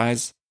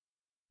franchise.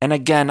 And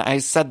again, I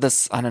said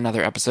this on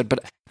another episode,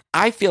 but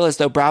I feel as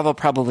though Bravo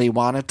probably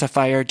wanted to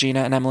fire Gina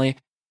and Emily,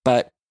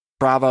 but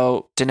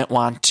Bravo didn't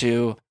want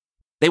to.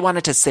 They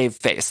wanted to save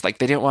face. Like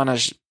they didn't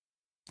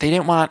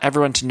want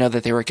everyone to know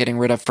that they were getting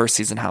rid of first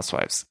season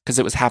housewives, because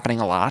it was happening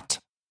a lot,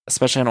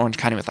 especially in Orange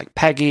County with like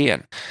Peggy,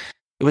 and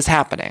it was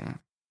happening.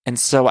 And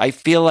so I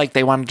feel like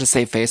they wanted to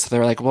save face. So they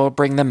were like, well,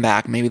 bring them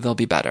back. Maybe they'll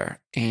be better.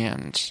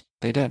 And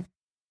they did.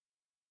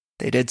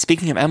 They did.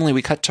 Speaking of Emily,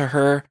 we cut to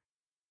her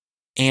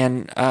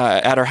and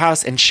at her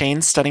house, and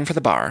Shane's studying for the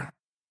bar.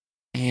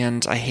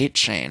 And I hate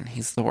Shane.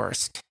 He's the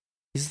worst.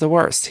 He's the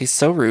worst. He's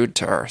so rude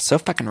to her. So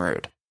fucking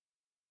rude.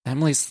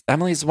 Emily's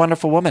a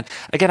wonderful woman.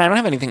 Again, I don't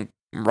have anything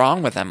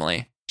wrong with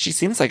Emily. She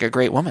seems like a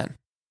great woman.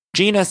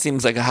 Gina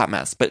seems like a hot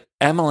mess. But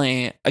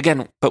Emily,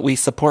 again, but we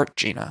support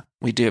Gina.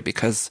 We do,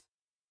 because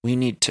we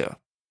need to.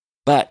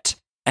 But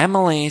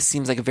Emily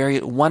seems like a very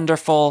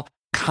wonderful,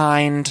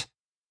 kind,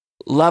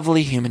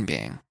 lovely human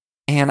being.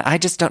 And I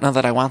just don't know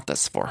that I want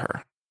this for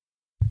her.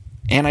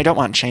 And I don't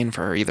want Shane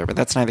for her either, but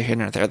that's neither here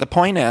nor there. The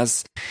point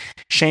is,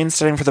 Shane's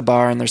studying for the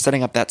bar, and they're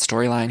setting up that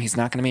storyline. He's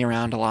not going to be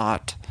around a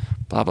lot,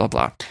 blah, blah,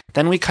 blah.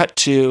 Then we cut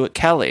to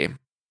Kelly,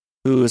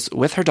 who's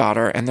with her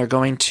daughter, and they're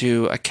going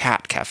to a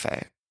cat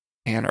cafe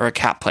or a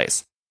cat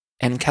place.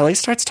 And Kelly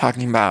starts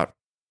talking about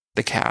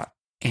the cat.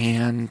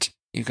 And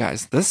you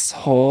guys, this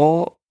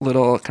whole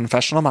little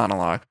confessional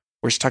monologue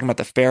where she's talking about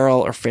the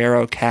feral or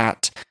pharaoh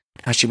cat,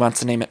 how she wants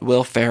to name it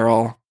Will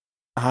Ferrell,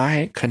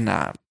 I could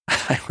not.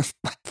 I was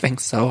laughing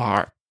so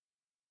hard.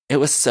 It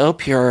was so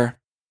pure.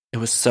 It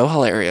was so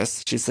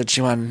hilarious. She said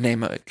she wanted to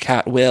name a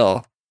cat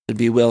Will. It'd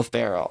be Will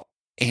Ferrell.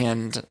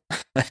 And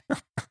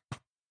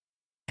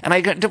and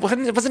I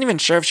wasn't even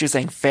sure if she was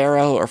saying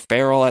Pharaoh or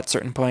Feral at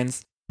certain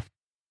points.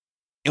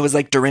 It was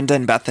like Dorinda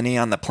and Bethany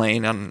on the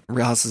plane on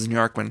Real Houses of New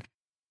York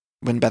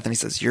when Bethany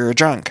says, "You're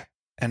drunk."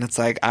 And it's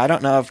like, I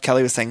don't know if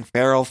Kelly was saying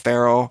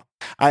Feral.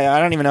 I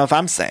don't even know if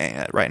I'm saying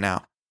it right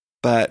now.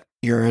 But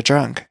you're a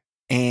drunk.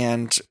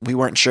 And we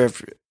weren't sure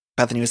if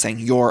Bethany was saying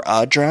you're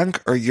a drunk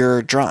or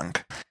you're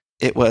drunk.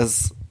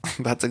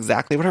 That's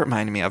exactly what it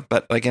reminded me of,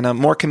 but like in a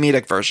more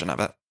comedic version of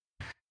it.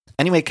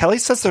 Anyway, Kelly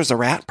says there's a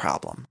rat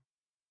problem.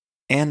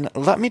 And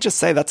let me just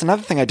say, that's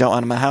another thing I don't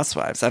want in my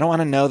housewives. I don't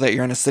want to know that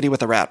you're in a city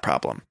with a rat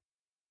problem.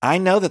 I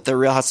know that the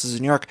Real Houses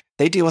of New York,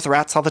 they deal with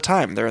rats all the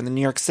time. They're in the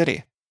New York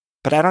City.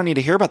 But I don't need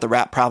to hear about the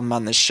rat problem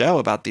on this show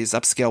about these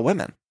upscale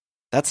women.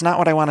 That's not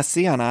what I want to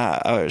see on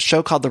a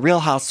show called The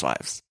Real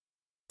Housewives.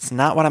 It's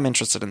not what I'm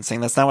interested in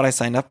seeing. That's not what I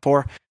signed up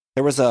for.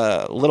 There was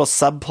a little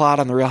subplot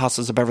on The Real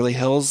Houses of Beverly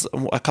Hills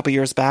a couple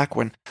years back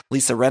when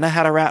Lisa Rinna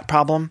had a rat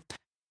problem.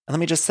 And let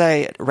me just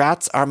say,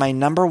 rats are my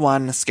number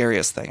one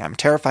scariest thing. I'm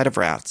terrified of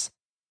rats.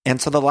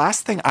 And so the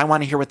last thing I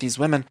want to hear with these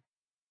women,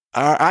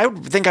 I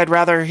think I'd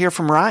rather hear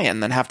from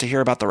Ryan than have to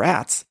hear about the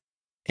rats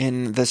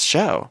in this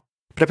show.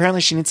 But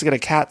apparently she needs to get a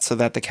cat so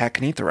that the cat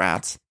can eat the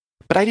rats.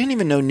 But I didn't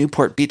even know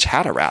Newport Beach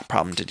had a rat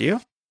problem, did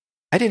you?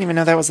 I didn't even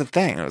know that was a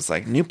thing. It was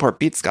like Newport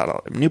Beach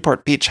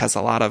has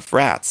a lot of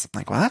rats. I'm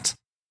like, what?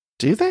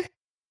 Do they?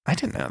 I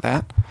didn't know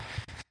that.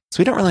 So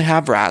we don't really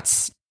have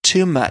rats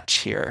too much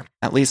here.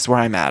 At least where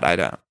I'm at, I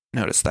don't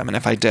notice them. And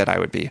if I did, I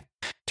would be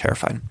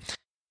terrified.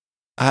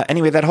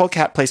 Anyway, that whole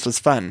cat place was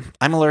fun.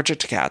 I'm allergic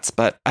to cats,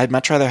 but I'd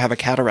much rather have a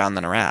cat around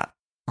than a rat.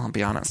 I'll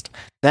be honest.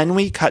 Then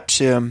we cut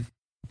to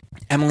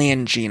Emily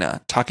and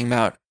Gina talking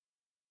about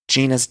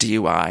Gina's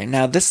DUI.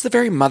 Now, this is a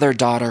very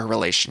mother-daughter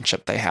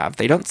relationship they have.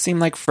 They don't seem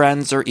like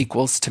friends or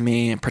equals to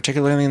me,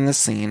 particularly in this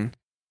scene.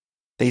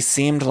 They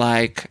seemed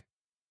like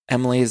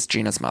Emily is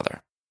Gina's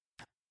mother.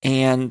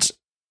 And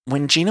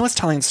when Gina was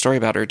telling the story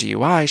about her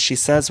DUI, she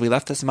says, we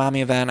left this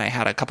mommy event. I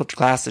had a couple of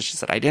classes. She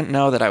said, I didn't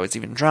know that I was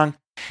even drunk.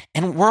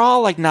 And we're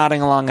all like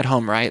nodding along at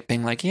home, right?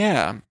 Being like,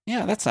 yeah,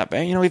 that's not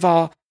bad. You know, we've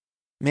all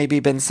maybe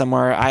been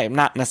somewhere. I'm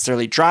not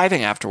necessarily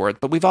driving afterward,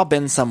 but we've all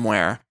been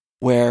somewhere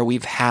where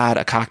we've had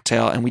a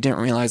cocktail and we didn't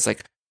realize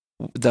like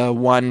the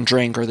one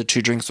drink or the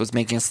two drinks was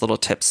making us a little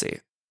tipsy.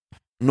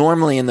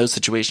 Normally in those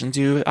situations,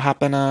 you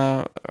hop in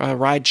a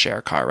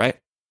rideshare car, right?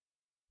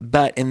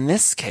 But in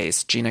this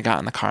case, Gina got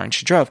in the car and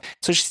she drove.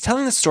 So she's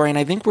telling the story, and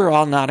I think we're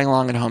all nodding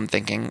along at home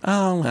thinking,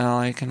 oh, well,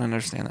 I can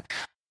understand that.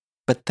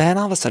 But then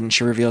all of a sudden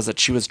she reveals that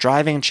she was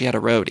driving and she had a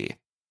roadie.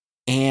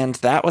 And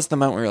that was the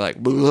moment we were like,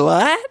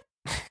 what?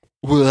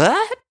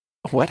 What?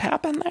 What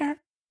happened there?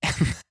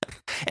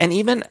 And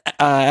even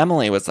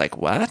Emily was like,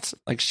 what?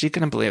 Like, she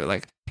couldn't believe it.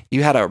 Like,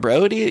 you had a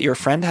roadie? Your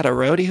friend had a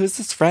roadie? Who's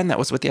this friend that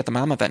was with you at the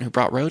mom event who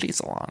brought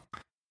roadies along?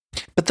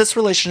 But this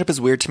relationship is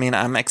weird to me, and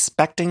I'm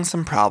expecting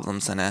some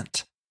problems in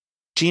it.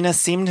 Gina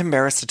seemed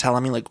embarrassed to tell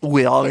me, like,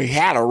 well, he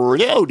had a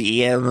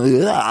roadie,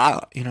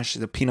 and, you know,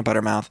 she's a peanut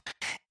butter mouth.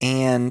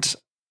 And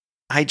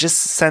I just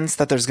sense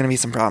that there's going to be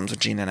some problems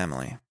with Gina and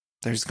Emily.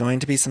 There's going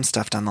to be some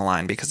stuff down the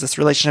line, because this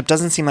relationship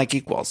doesn't seem like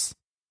equals.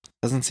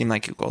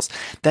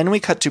 Then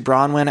we cut to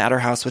Bronwyn at her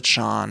house with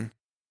Sean.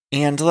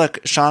 And look,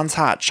 Sean's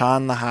hot.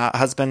 Sean, the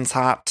husband's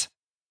hot.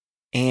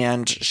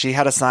 And she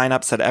had a sign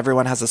up said,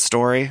 everyone has a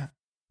story.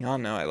 Y'all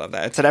know I love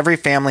that. It said, every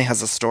family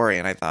has a story.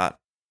 And I thought,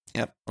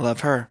 yep, love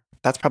her.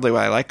 That's probably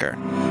why I like her.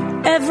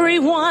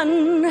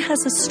 Everyone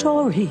has a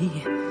story,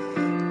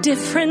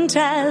 different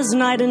as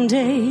night and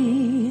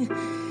day.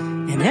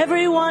 And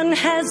everyone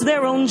has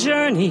their own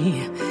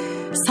journey.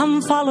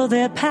 Some follow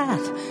their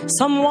path,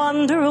 some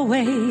wander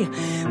away,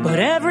 but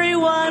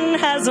everyone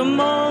has a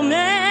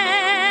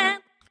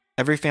moment.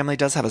 Every family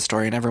does have a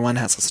story, and everyone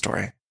has a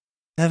story.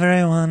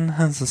 Everyone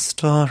has a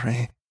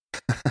story.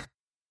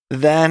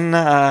 Then,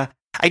 I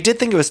did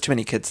think it was too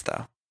many kids,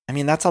 though. I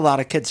mean, that's a lot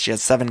of kids. She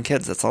has 7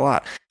 kids. That's a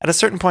lot. At a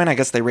certain point, I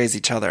guess they raise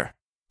each other.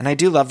 And I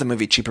do love the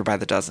movie Cheaper by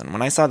the Dozen.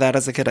 When I saw that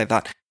as a kid, I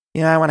thought,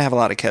 yeah, I want to have a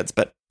lot of kids.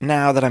 But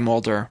now that I'm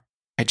older,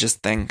 I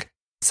just think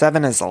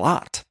 7 is a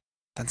lot.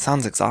 That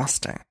sounds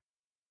exhausting.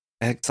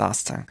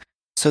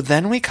 So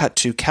then we cut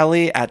to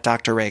Kelly at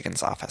Dr.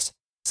 Reagan's office.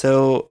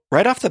 So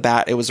right off the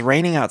bat, it was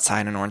raining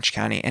outside in Orange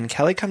County, and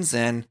Kelly comes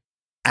in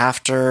out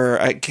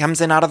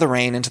of the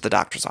rain into the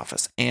doctor's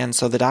office. And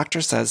so the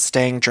doctor says,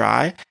 staying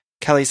dry.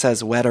 Kelly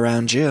says, wet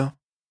around you.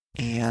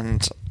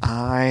 And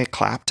I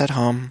clapped at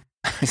home.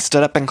 I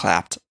stood up and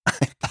clapped.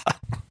 I thought,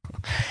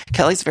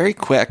 Kelly's very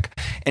quick,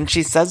 and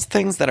she says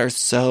things that are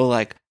so,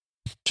 like,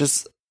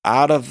 just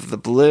out of the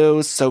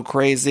blue, so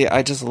crazy.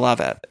 I just love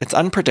it. It's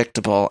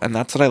unpredictable, and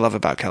that's what I love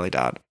about Kelly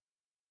Dodd.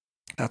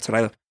 That's what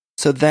I love.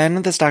 So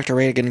then this Dr.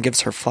 Reagan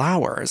gives her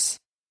flowers.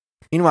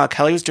 Meanwhile,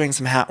 Kelly was doing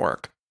some hat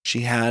work.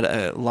 She had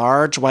a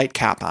large white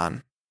cap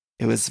on.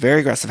 It was very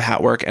aggressive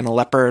hat work, and a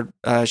leopard.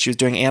 She was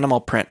doing animal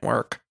print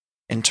work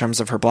in terms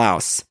of her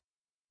blouse.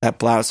 That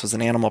blouse was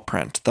an animal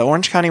print. The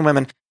Orange County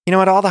women, you know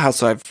what, all the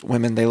housewife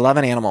women, they love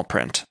an animal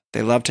print.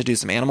 They love to do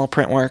some animal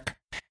print work.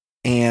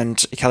 And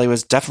Kelly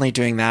was definitely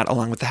doing that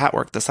along with the hat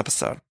work this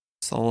episode.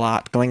 There's a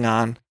lot going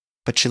on,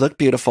 but she looked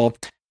beautiful.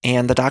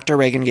 And the Dr.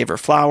 Reagan gave her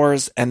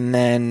flowers, and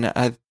then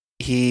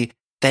he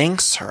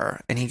thanks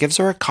her, and he gives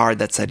her a card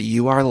that said,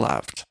 "You are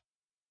loved."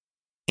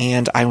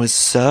 And I was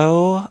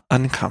so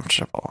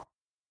uncomfortable.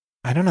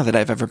 I don't know that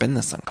I've ever been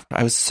this uncomfortable.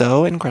 I was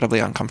so incredibly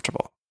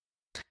uncomfortable.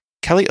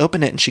 Kelly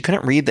opened it, and she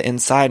couldn't read the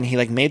inside, and he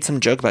made some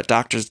joke about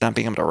doctors not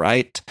being able to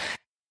write.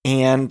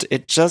 And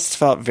it just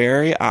felt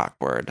very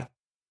awkward.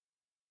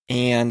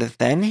 And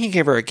then he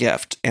gave her a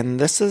gift.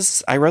 And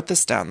I wrote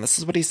this down. This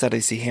is what he said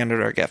as he handed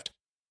her a gift.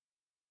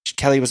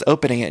 Kelly was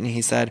opening it, and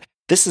he said,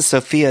 "This is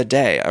Sophia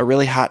Day, a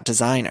really hot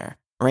designer.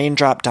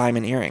 Raindrop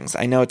diamond earrings.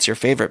 I know it's your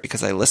favorite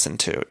because I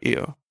listened to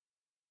you."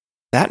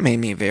 That made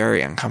me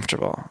very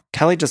uncomfortable.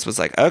 Kelly just was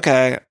like,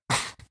 okay,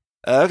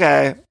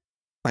 okay.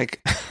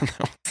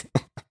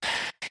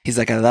 He's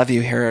like, "I love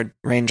you. Here are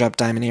raindrop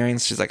diamond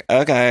earrings." She's like,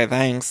 "Okay,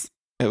 thanks."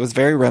 It was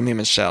very Romy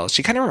Michelle.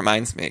 She kind of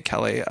reminds me,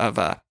 Kelly, of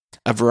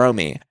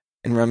Romy.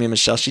 In Romy and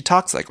Michelle, she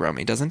talks like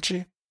Romy, doesn't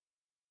she?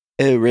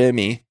 "Oh,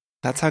 Romy."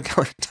 That's how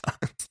Kelly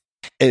talks.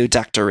 "Oh,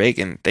 Dr.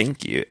 Reagan,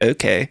 thank you.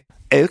 Okay.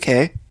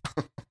 Okay."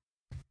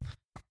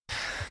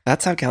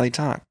 That's how Kelly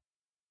talks.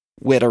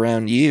 "Wit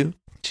around you."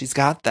 She's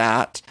got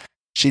that.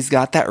 She's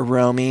got that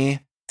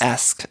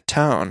Romy-esque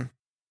tone.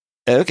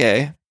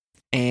 Okay.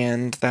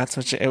 And that's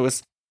what it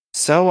was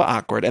so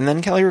awkward. And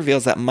then Kelly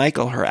reveals that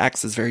Michael, her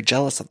ex, is very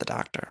jealous of the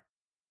doctor.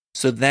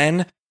 So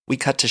then we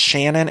cut to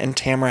Shannon and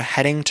Tamara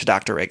heading to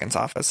Dr. Reagan's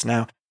office.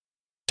 Now,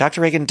 Dr.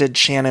 Reagan did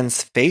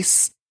Shannon's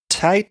face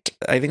tight.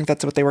 I think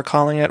that's what they were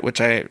calling it, which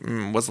I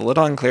was a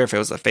little unclear if it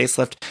was a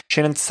facelift.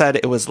 Shannon said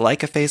it was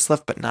like a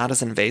facelift, but not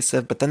as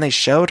invasive. But then they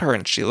showed her,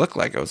 and she looked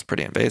like it was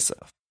pretty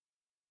invasive.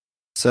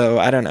 So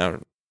I don't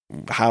know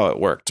how it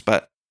worked,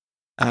 but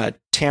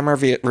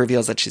Tamara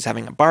reveals that she's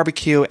having a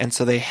barbecue, and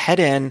so they head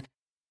in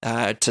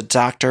to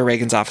Dr.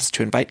 Reagan's office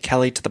to invite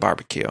Kelly to the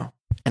barbecue.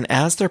 And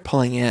as they're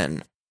pulling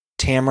in,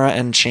 Tamara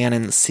and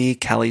Shannon see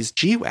Kelly's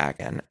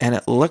G-Wagon, and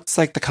it looks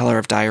like the color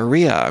of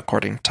diarrhea,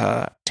 according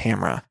to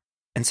Tamara.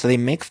 And so they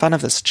make fun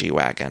of this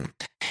G-Wagon.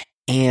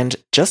 And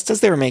just as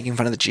they were making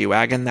fun of the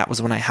G-Wagon, that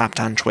was when I hopped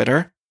on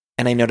Twitter,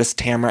 and I noticed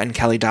Tamara and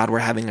Kelly Dodd were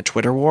having a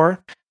Twitter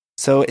war.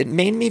 So it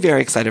made me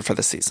very excited for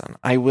the season.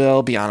 I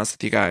will be honest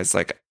with you guys,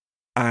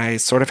 I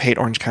sort of hate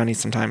Orange County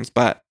sometimes,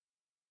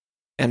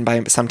 and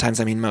by sometimes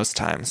I mean most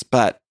times,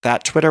 but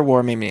that Twitter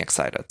war made me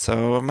excited.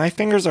 So my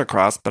fingers are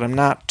crossed, but I'm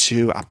not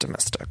too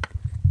optimistic.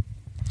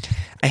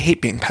 I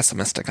hate being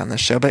pessimistic on this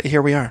show, but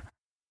here we are.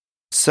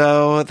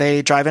 So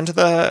they drive into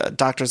the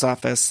doctor's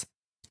office,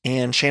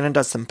 and Shannon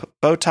does some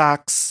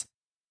Botox,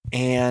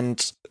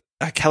 and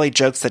Kelly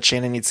jokes that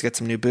Shannon needs to get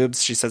some new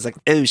boobs. She says,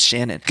 "Oh,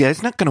 Shannon,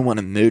 guy's not going to want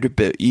to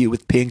motorboat you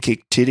with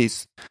pancake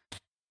titties."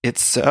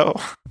 It's so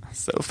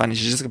funny.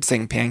 She just kept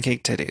saying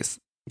pancake titties.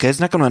 Guy's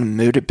not going to want to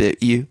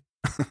motorboat you.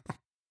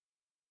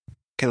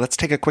 Okay, let's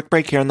take a quick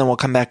break here, and then we'll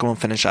come back and we'll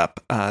finish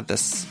up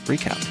this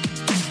recap.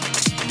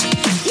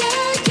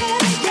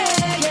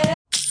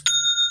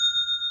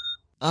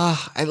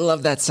 I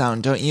love that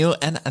sound, don't you?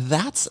 And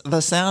that's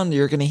the sound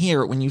you're going to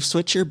hear when you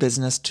switch your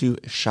business to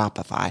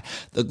Shopify,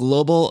 the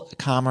global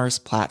commerce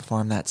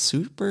platform that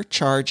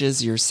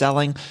supercharges your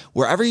selling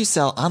wherever you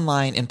sell,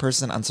 online, in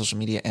person, on social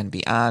media, and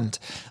beyond.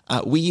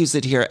 We use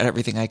it here at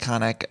Everything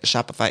Iconic.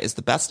 Shopify is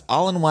the best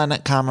all-in-one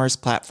commerce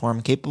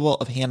platform capable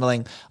of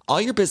handling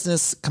all your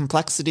business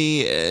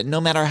complexity,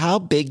 no matter how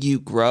big you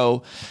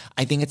grow.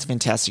 I think it's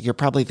fantastic. You're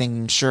probably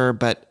thinking, sure,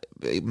 but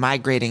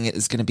migrating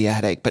is going to be a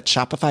headache, but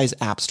Shopify's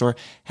App Store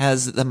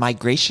has the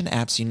migration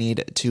apps you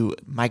need to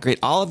migrate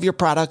all of your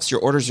products, your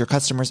orders, your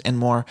customers, and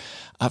more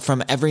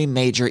from every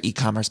major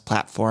e-commerce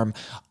platform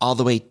all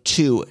the way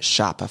to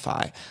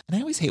Shopify. And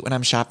I always hate when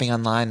I'm shopping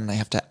online and I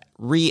have to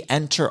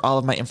re-enter all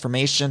of my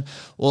information.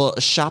 Well,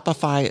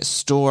 Shopify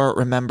Store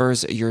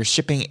remembers your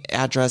shipping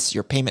address,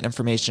 your payment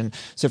information.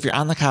 So if you're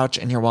on the couch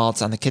and your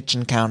wallet's on the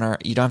kitchen counter,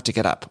 you don't have to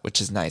get up, which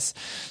is nice.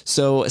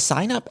 So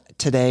sign up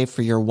today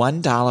for your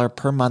 $1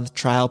 per month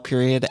trial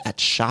period at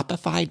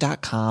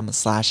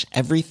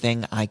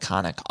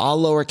shopify.com/everythingiconic,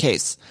 all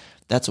lowercase.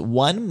 That's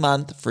 1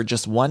 month for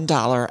just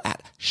 $1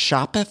 at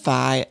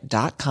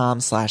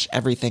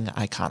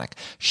shopify.com/everythingiconic.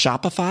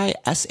 Shopify,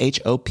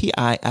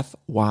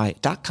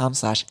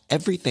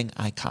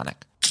 SHOPIFY.com/everythingiconic.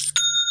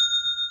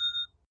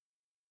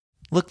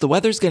 Look, the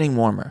weather's getting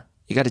warmer.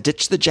 You got to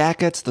ditch the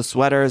jackets, the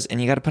sweaters,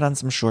 and you got to put on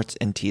some shorts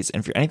and tees. And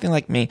if you're anything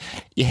like me,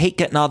 you hate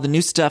getting all the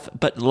new stuff,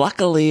 but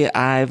luckily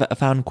I've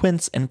found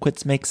Quince, and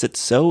Quince makes it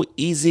so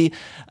easy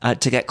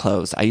to get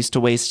clothes. I used to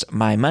waste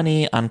my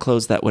money on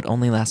clothes that would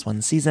only last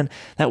one season.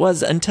 That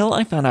was until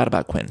I found out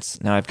about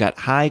Quince. Now I've got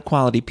high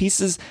quality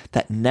pieces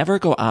that never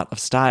go out of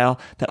style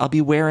that I'll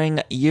be wearing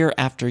year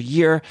after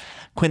year.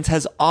 Quince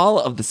has all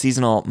of the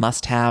seasonal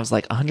must-haves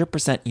like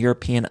 100%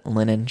 European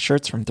linen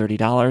shirts from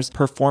 $30,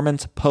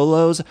 performance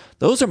polos.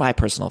 Those are my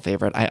personal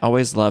favorite. I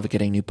always love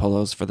getting new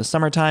polos for the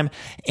summertime,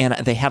 and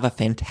they have a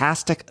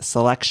fantastic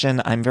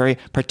selection. I'm very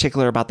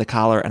particular about the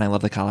collar, and I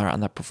love the collar on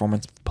the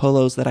performance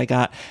polos that I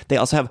got. They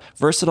also have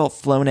versatile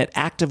flow-knit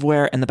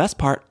activewear, and the best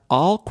part,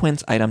 all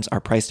Quince items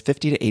are priced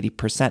 50 to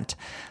 80%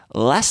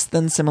 less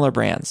than similar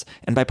brands.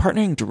 And by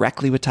partnering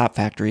directly with top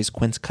factories,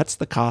 Quince cuts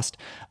the cost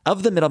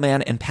of the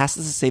middleman and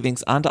passes the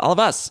savings on to all of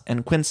us.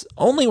 And Quince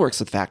only works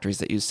with factories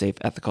that use safe,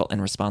 ethical,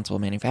 and responsible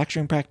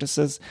manufacturing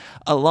practices,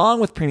 along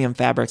with premium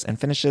fabrics and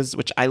finishes,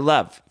 which I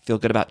love. Feel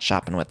good about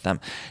shopping with them.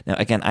 Now,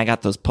 again, I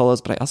got those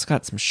polos, but I also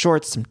got some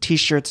shorts, some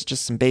t-shirts,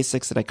 just some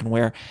basics that I can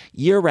wear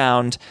year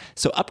round.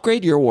 So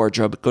upgrade your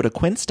wardrobe. Go to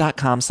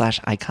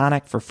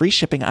quince.com/iconic for free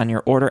shipping on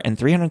your order and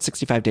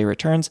 365-day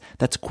returns.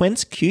 That's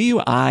Quince,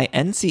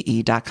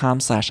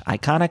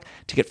 QUINCE.com/iconic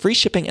to get free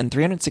shipping and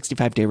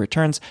 365-day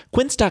returns.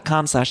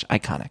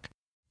 Quince.com/iconic.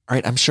 All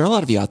right, I'm sure a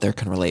lot of you out there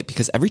can relate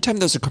because every time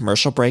there's a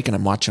commercial break and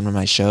I'm watching one of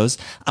my shows,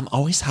 I'm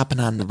always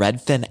hopping on the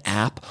Redfin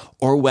app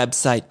or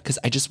website because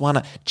I just want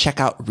to check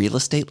out real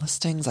estate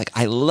listings. Like,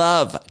 I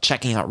love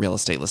checking out real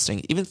estate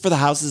listings, even for the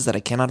houses that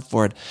I cannot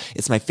afford.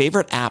 It's my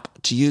favorite app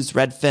to use,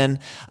 Redfin.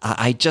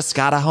 I just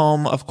got a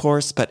home, of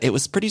course, but it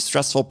was a pretty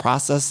stressful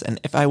process. And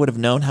if I would have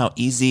known how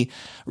easy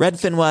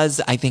Redfin was,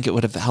 I think it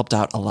would have helped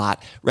out a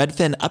lot.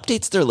 Redfin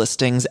updates their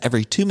listings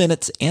every 2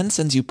 minutes and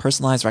sends you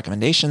personalized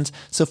recommendations.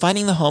 So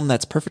finding the home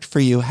that's perfect for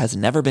you has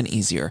never been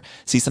easier.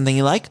 See something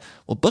you like?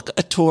 Well, book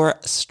a tour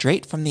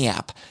straight from the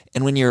app.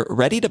 And when you're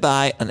ready to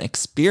buy, an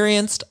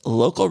experienced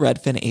local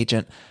Redfin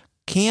agent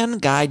can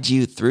guide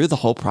you through the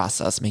whole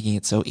process, making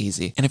it so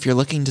easy. And if you're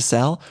looking to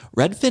sell,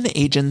 Redfin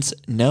agents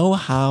know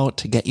how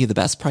to get you the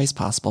best price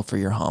possible for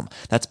your home.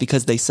 That's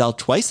because they sell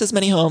twice as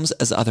many homes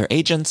as other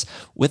agents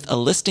with a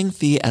listing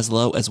fee as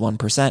low as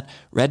 1%.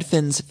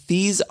 Redfin's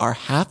fees are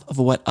half of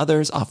what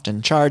others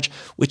often charge,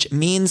 which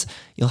means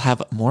you'll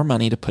have more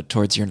money to put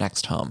towards your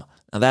next home.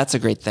 Now, that's a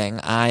great thing.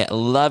 I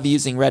love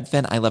using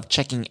Redfin. I love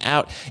checking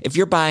out. If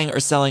you're buying or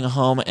selling a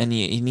home and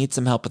you need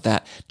some help with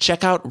that,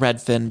 check out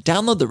Redfin.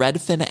 Download the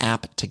Redfin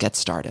app to get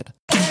started.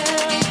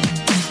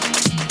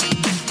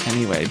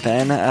 Anyway,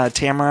 then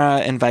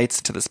Tamara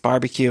invites to this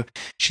barbecue.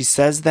 She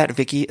says that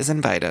Vicky is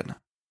invited.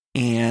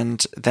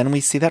 And then we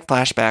see that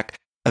flashback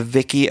of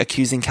Vicky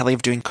accusing Kelly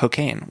of doing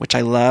cocaine, which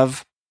I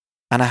love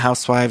on a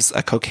Housewives,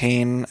 a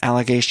cocaine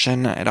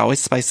allegation. It always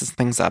spices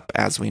things up,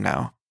 as we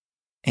know.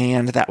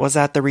 And that was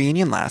at the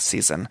reunion last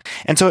season.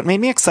 And so it made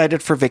me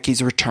excited for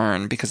Vicky's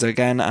return because,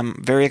 again,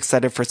 I'm very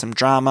excited for some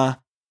drama.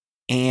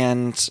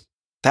 And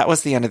that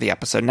was the end of the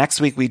episode. Next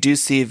week, we do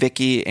see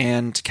Vicky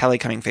and Kelly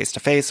coming face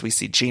to face. We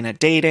see Gina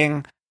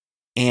dating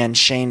and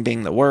Shane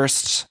being the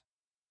worst.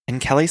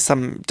 And Kelly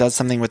does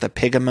something with a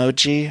pig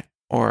emoji,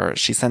 or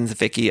she sends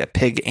Vicky a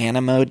pig an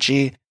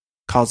emoji,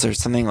 calls her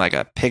something like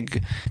a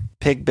pig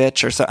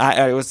bitch or so.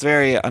 I was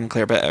very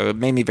unclear, but it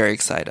made me very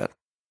excited.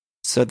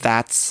 So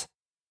that's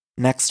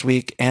next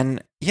week.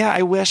 And yeah,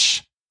 I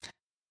wish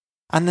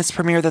on this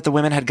premiere that the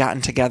women had gotten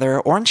together.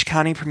 Orange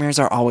County premieres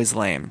are always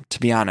lame, to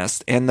be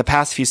honest. And the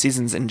past few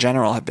seasons in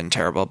general have been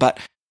terrible. But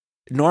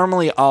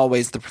normally,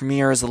 always, the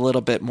premiere is a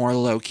little bit more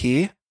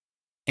low-key.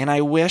 And I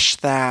wish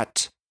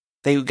that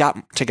they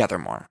got together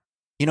more.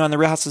 You know, in the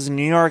Real Houses in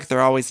New York,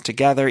 they're always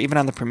together. Even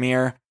on the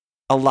premiere,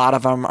 a lot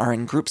of them are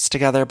in groups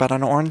together. But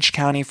on Orange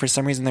County, for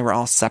some reason, they were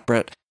all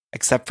separate,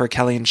 except for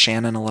Kelly and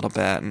Shannon a little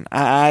bit. And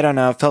I don't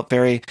know, it felt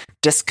very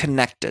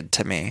disconnected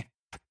to me.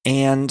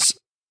 And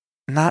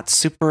not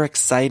super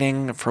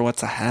exciting for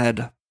what's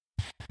ahead.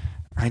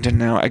 I don't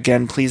know.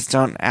 Again, please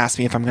don't ask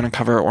me if I'm going to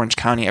cover Orange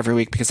County every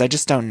week because I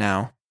just don't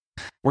know.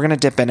 We're going to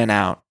dip in and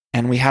out.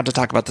 And we had to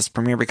talk about this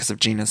premiere because of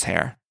Gina's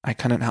hair. I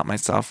couldn't help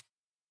myself.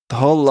 The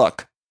whole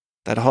look,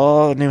 that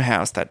whole new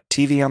house, that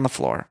TV on the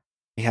floor.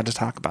 We had to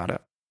talk about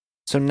it.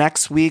 So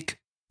next week,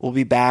 we'll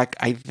be back.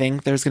 I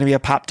think there's going to be a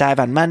pop dive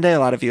on Monday. A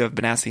lot of you have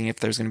been asking if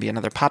there's going to be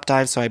another pop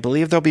dive. So I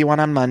believe there'll be one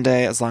on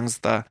Monday as long as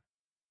the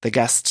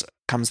guest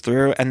comes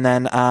through. And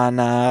then on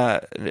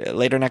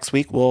later next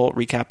week, we'll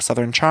recap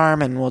Southern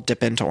Charm and we'll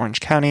dip into Orange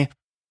County.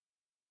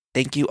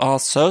 Thank you all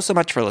so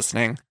much for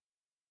listening.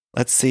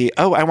 Let's see.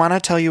 Oh, I want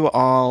to tell you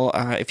all,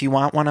 if you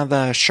want one of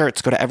the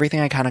shirts, go to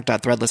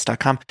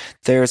everythingiconic.threadless.com.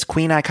 There's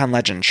Queen Icon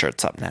Legend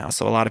shirts up now.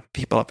 So a lot of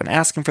people have been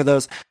asking for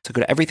those. So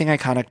go to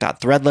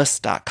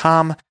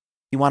everythingiconic.threadless.com.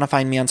 You want to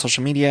find me on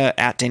social media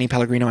at Danny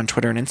Pellegrino on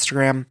Twitter and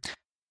Instagram,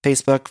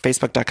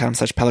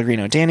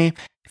 facebook.com/Pellegrino Danny.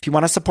 If you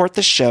want to support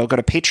this show, go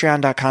to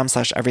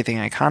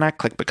patreon.com/everythingiconic.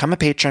 Click Become a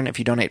Patron. If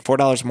you donate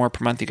 $4 more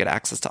per month, you get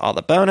access to all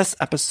the bonus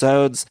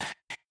episodes.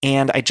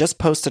 And I just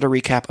posted a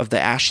recap of the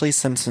Ashley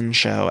Simpson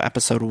Show,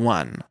 episode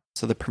 1.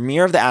 So the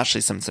premiere of the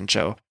Ashley Simpson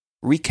Show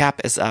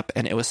recap is up,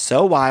 and it was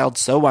so wild,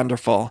 so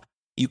wonderful.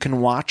 You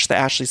can watch the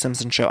Ashley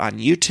Simpson Show on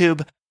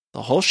YouTube.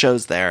 The whole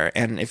show's there.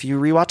 And if you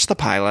rewatch the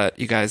pilot,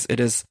 you guys, it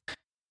is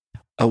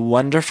a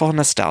wonderful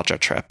nostalgia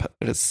trip.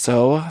 It is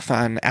so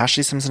fun.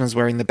 Ashley Simpson is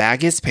wearing the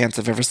baggiest pants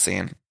I've ever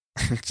seen.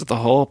 It's the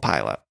whole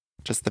pilot.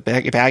 Just the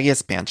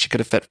baggiest pants. She could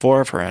have fit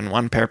 4 of her in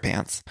one pair of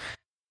pants.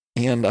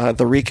 And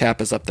the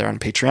recap is up there on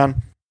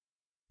Patreon.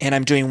 And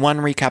I'm doing one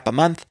recap a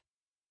month,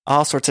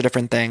 all sorts of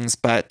different things.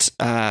 But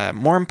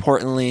more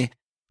importantly,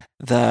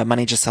 the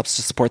money just helps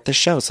to support this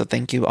show. So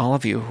thank you, all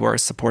of you who are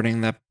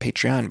supporting the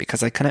Patreon,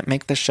 because I couldn't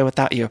make this show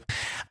without you.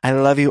 I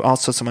love you all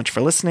so much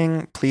for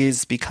listening.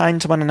 Please be kind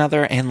to one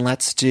another, and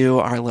let's do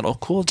our little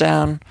cool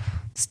down.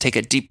 Let's take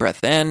a deep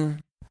breath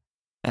in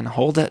and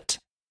hold it.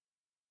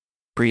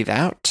 Breathe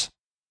out.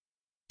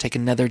 Take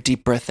another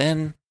deep breath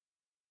in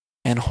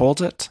and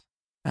hold it.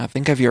 Now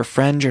think of your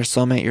friend, your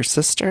soulmate, your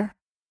sister.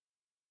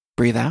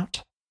 Breathe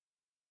out.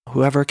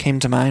 Whoever came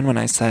to mind when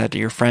I said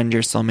your friend,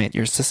 your soulmate,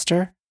 your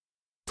sister,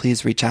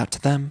 please reach out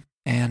to them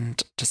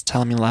and just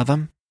tell them you love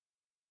them.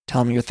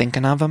 Tell them you're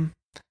thinking of them,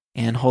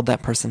 and hold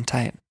that person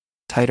tight.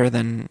 Tighter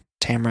than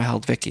Tamra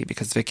held Vicky,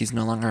 because Vicky's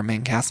no longer a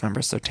main cast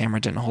member, so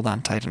Tamra didn't hold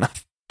on tight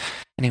enough.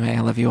 Anyway, I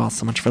love you all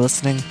so much for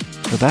listening.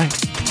 Goodbye.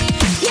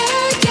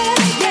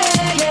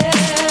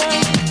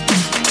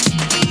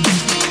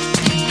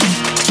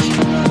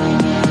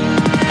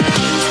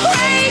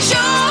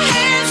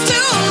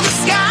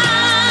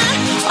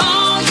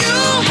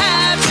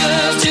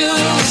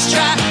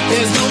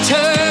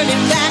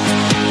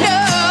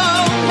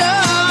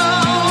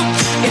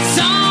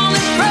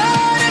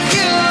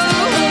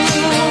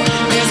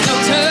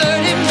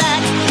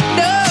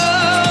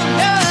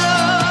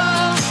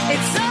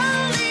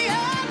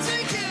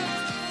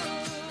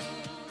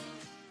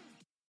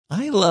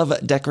 I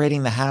love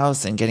decorating the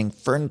house and getting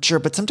furniture,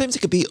 but sometimes it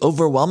could be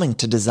overwhelming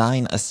to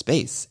design a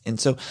space. And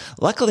so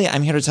luckily,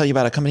 I'm here to tell you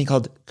about a company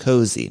called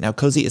Cozy. Now,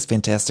 Cozy is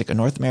fantastic, a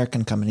North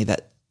American company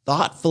that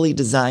thoughtfully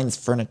designs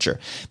furniture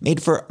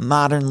made for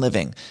modern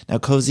living. Now,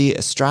 Cozy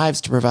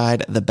strives to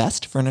provide the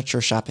best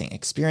furniture shopping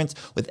experience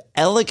with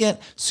elegant,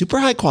 super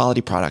high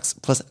quality products,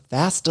 plus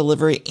fast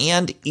delivery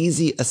and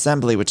easy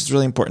assembly, which is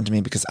really important to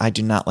me because I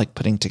do not like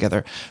putting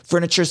together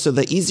furniture. So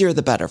the easier,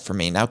 the better for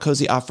me. Now,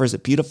 Cozy offers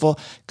beautiful,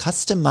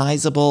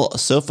 customizable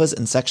sofas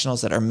and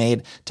sectionals that are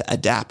made to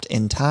adapt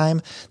in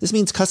time. This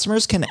means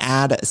customers can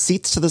add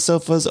seats to the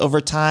sofas over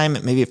time.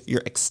 Maybe if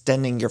you're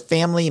extending your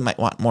family, you might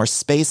want more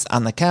space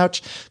on the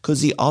couch.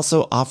 Cozy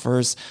also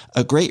offers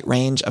a great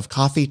range of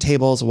coffee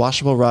tables,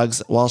 washable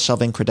rugs, wall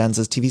shelving,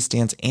 credenzas, TV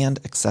stands, and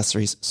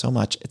accessories. So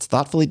much. It's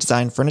thoughtfully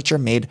designed furniture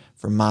made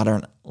for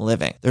modern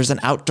living. There's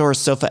an outdoor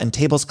sofa and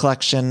tables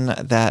collection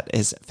that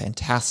is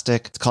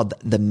fantastic. It's called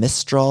the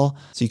Mistral.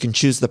 So you can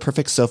choose the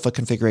perfect sofa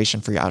configuration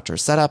for your outdoor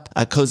setup.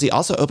 Cozy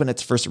also opened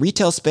its first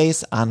retail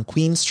space on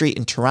Queen Street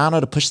in Toronto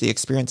to push the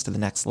experience to the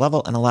next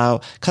level and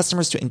allow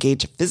customers to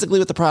engage physically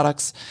with the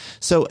products.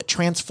 So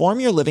transform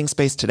your living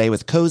space today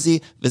with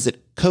Cozy.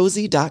 Visit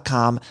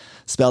cozy.com,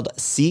 spelled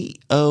Cozey,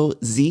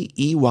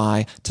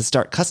 to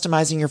start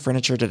customizing your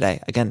furniture today.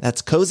 Again,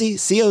 that's Cozy,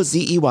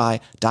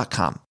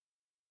 COZEY.com.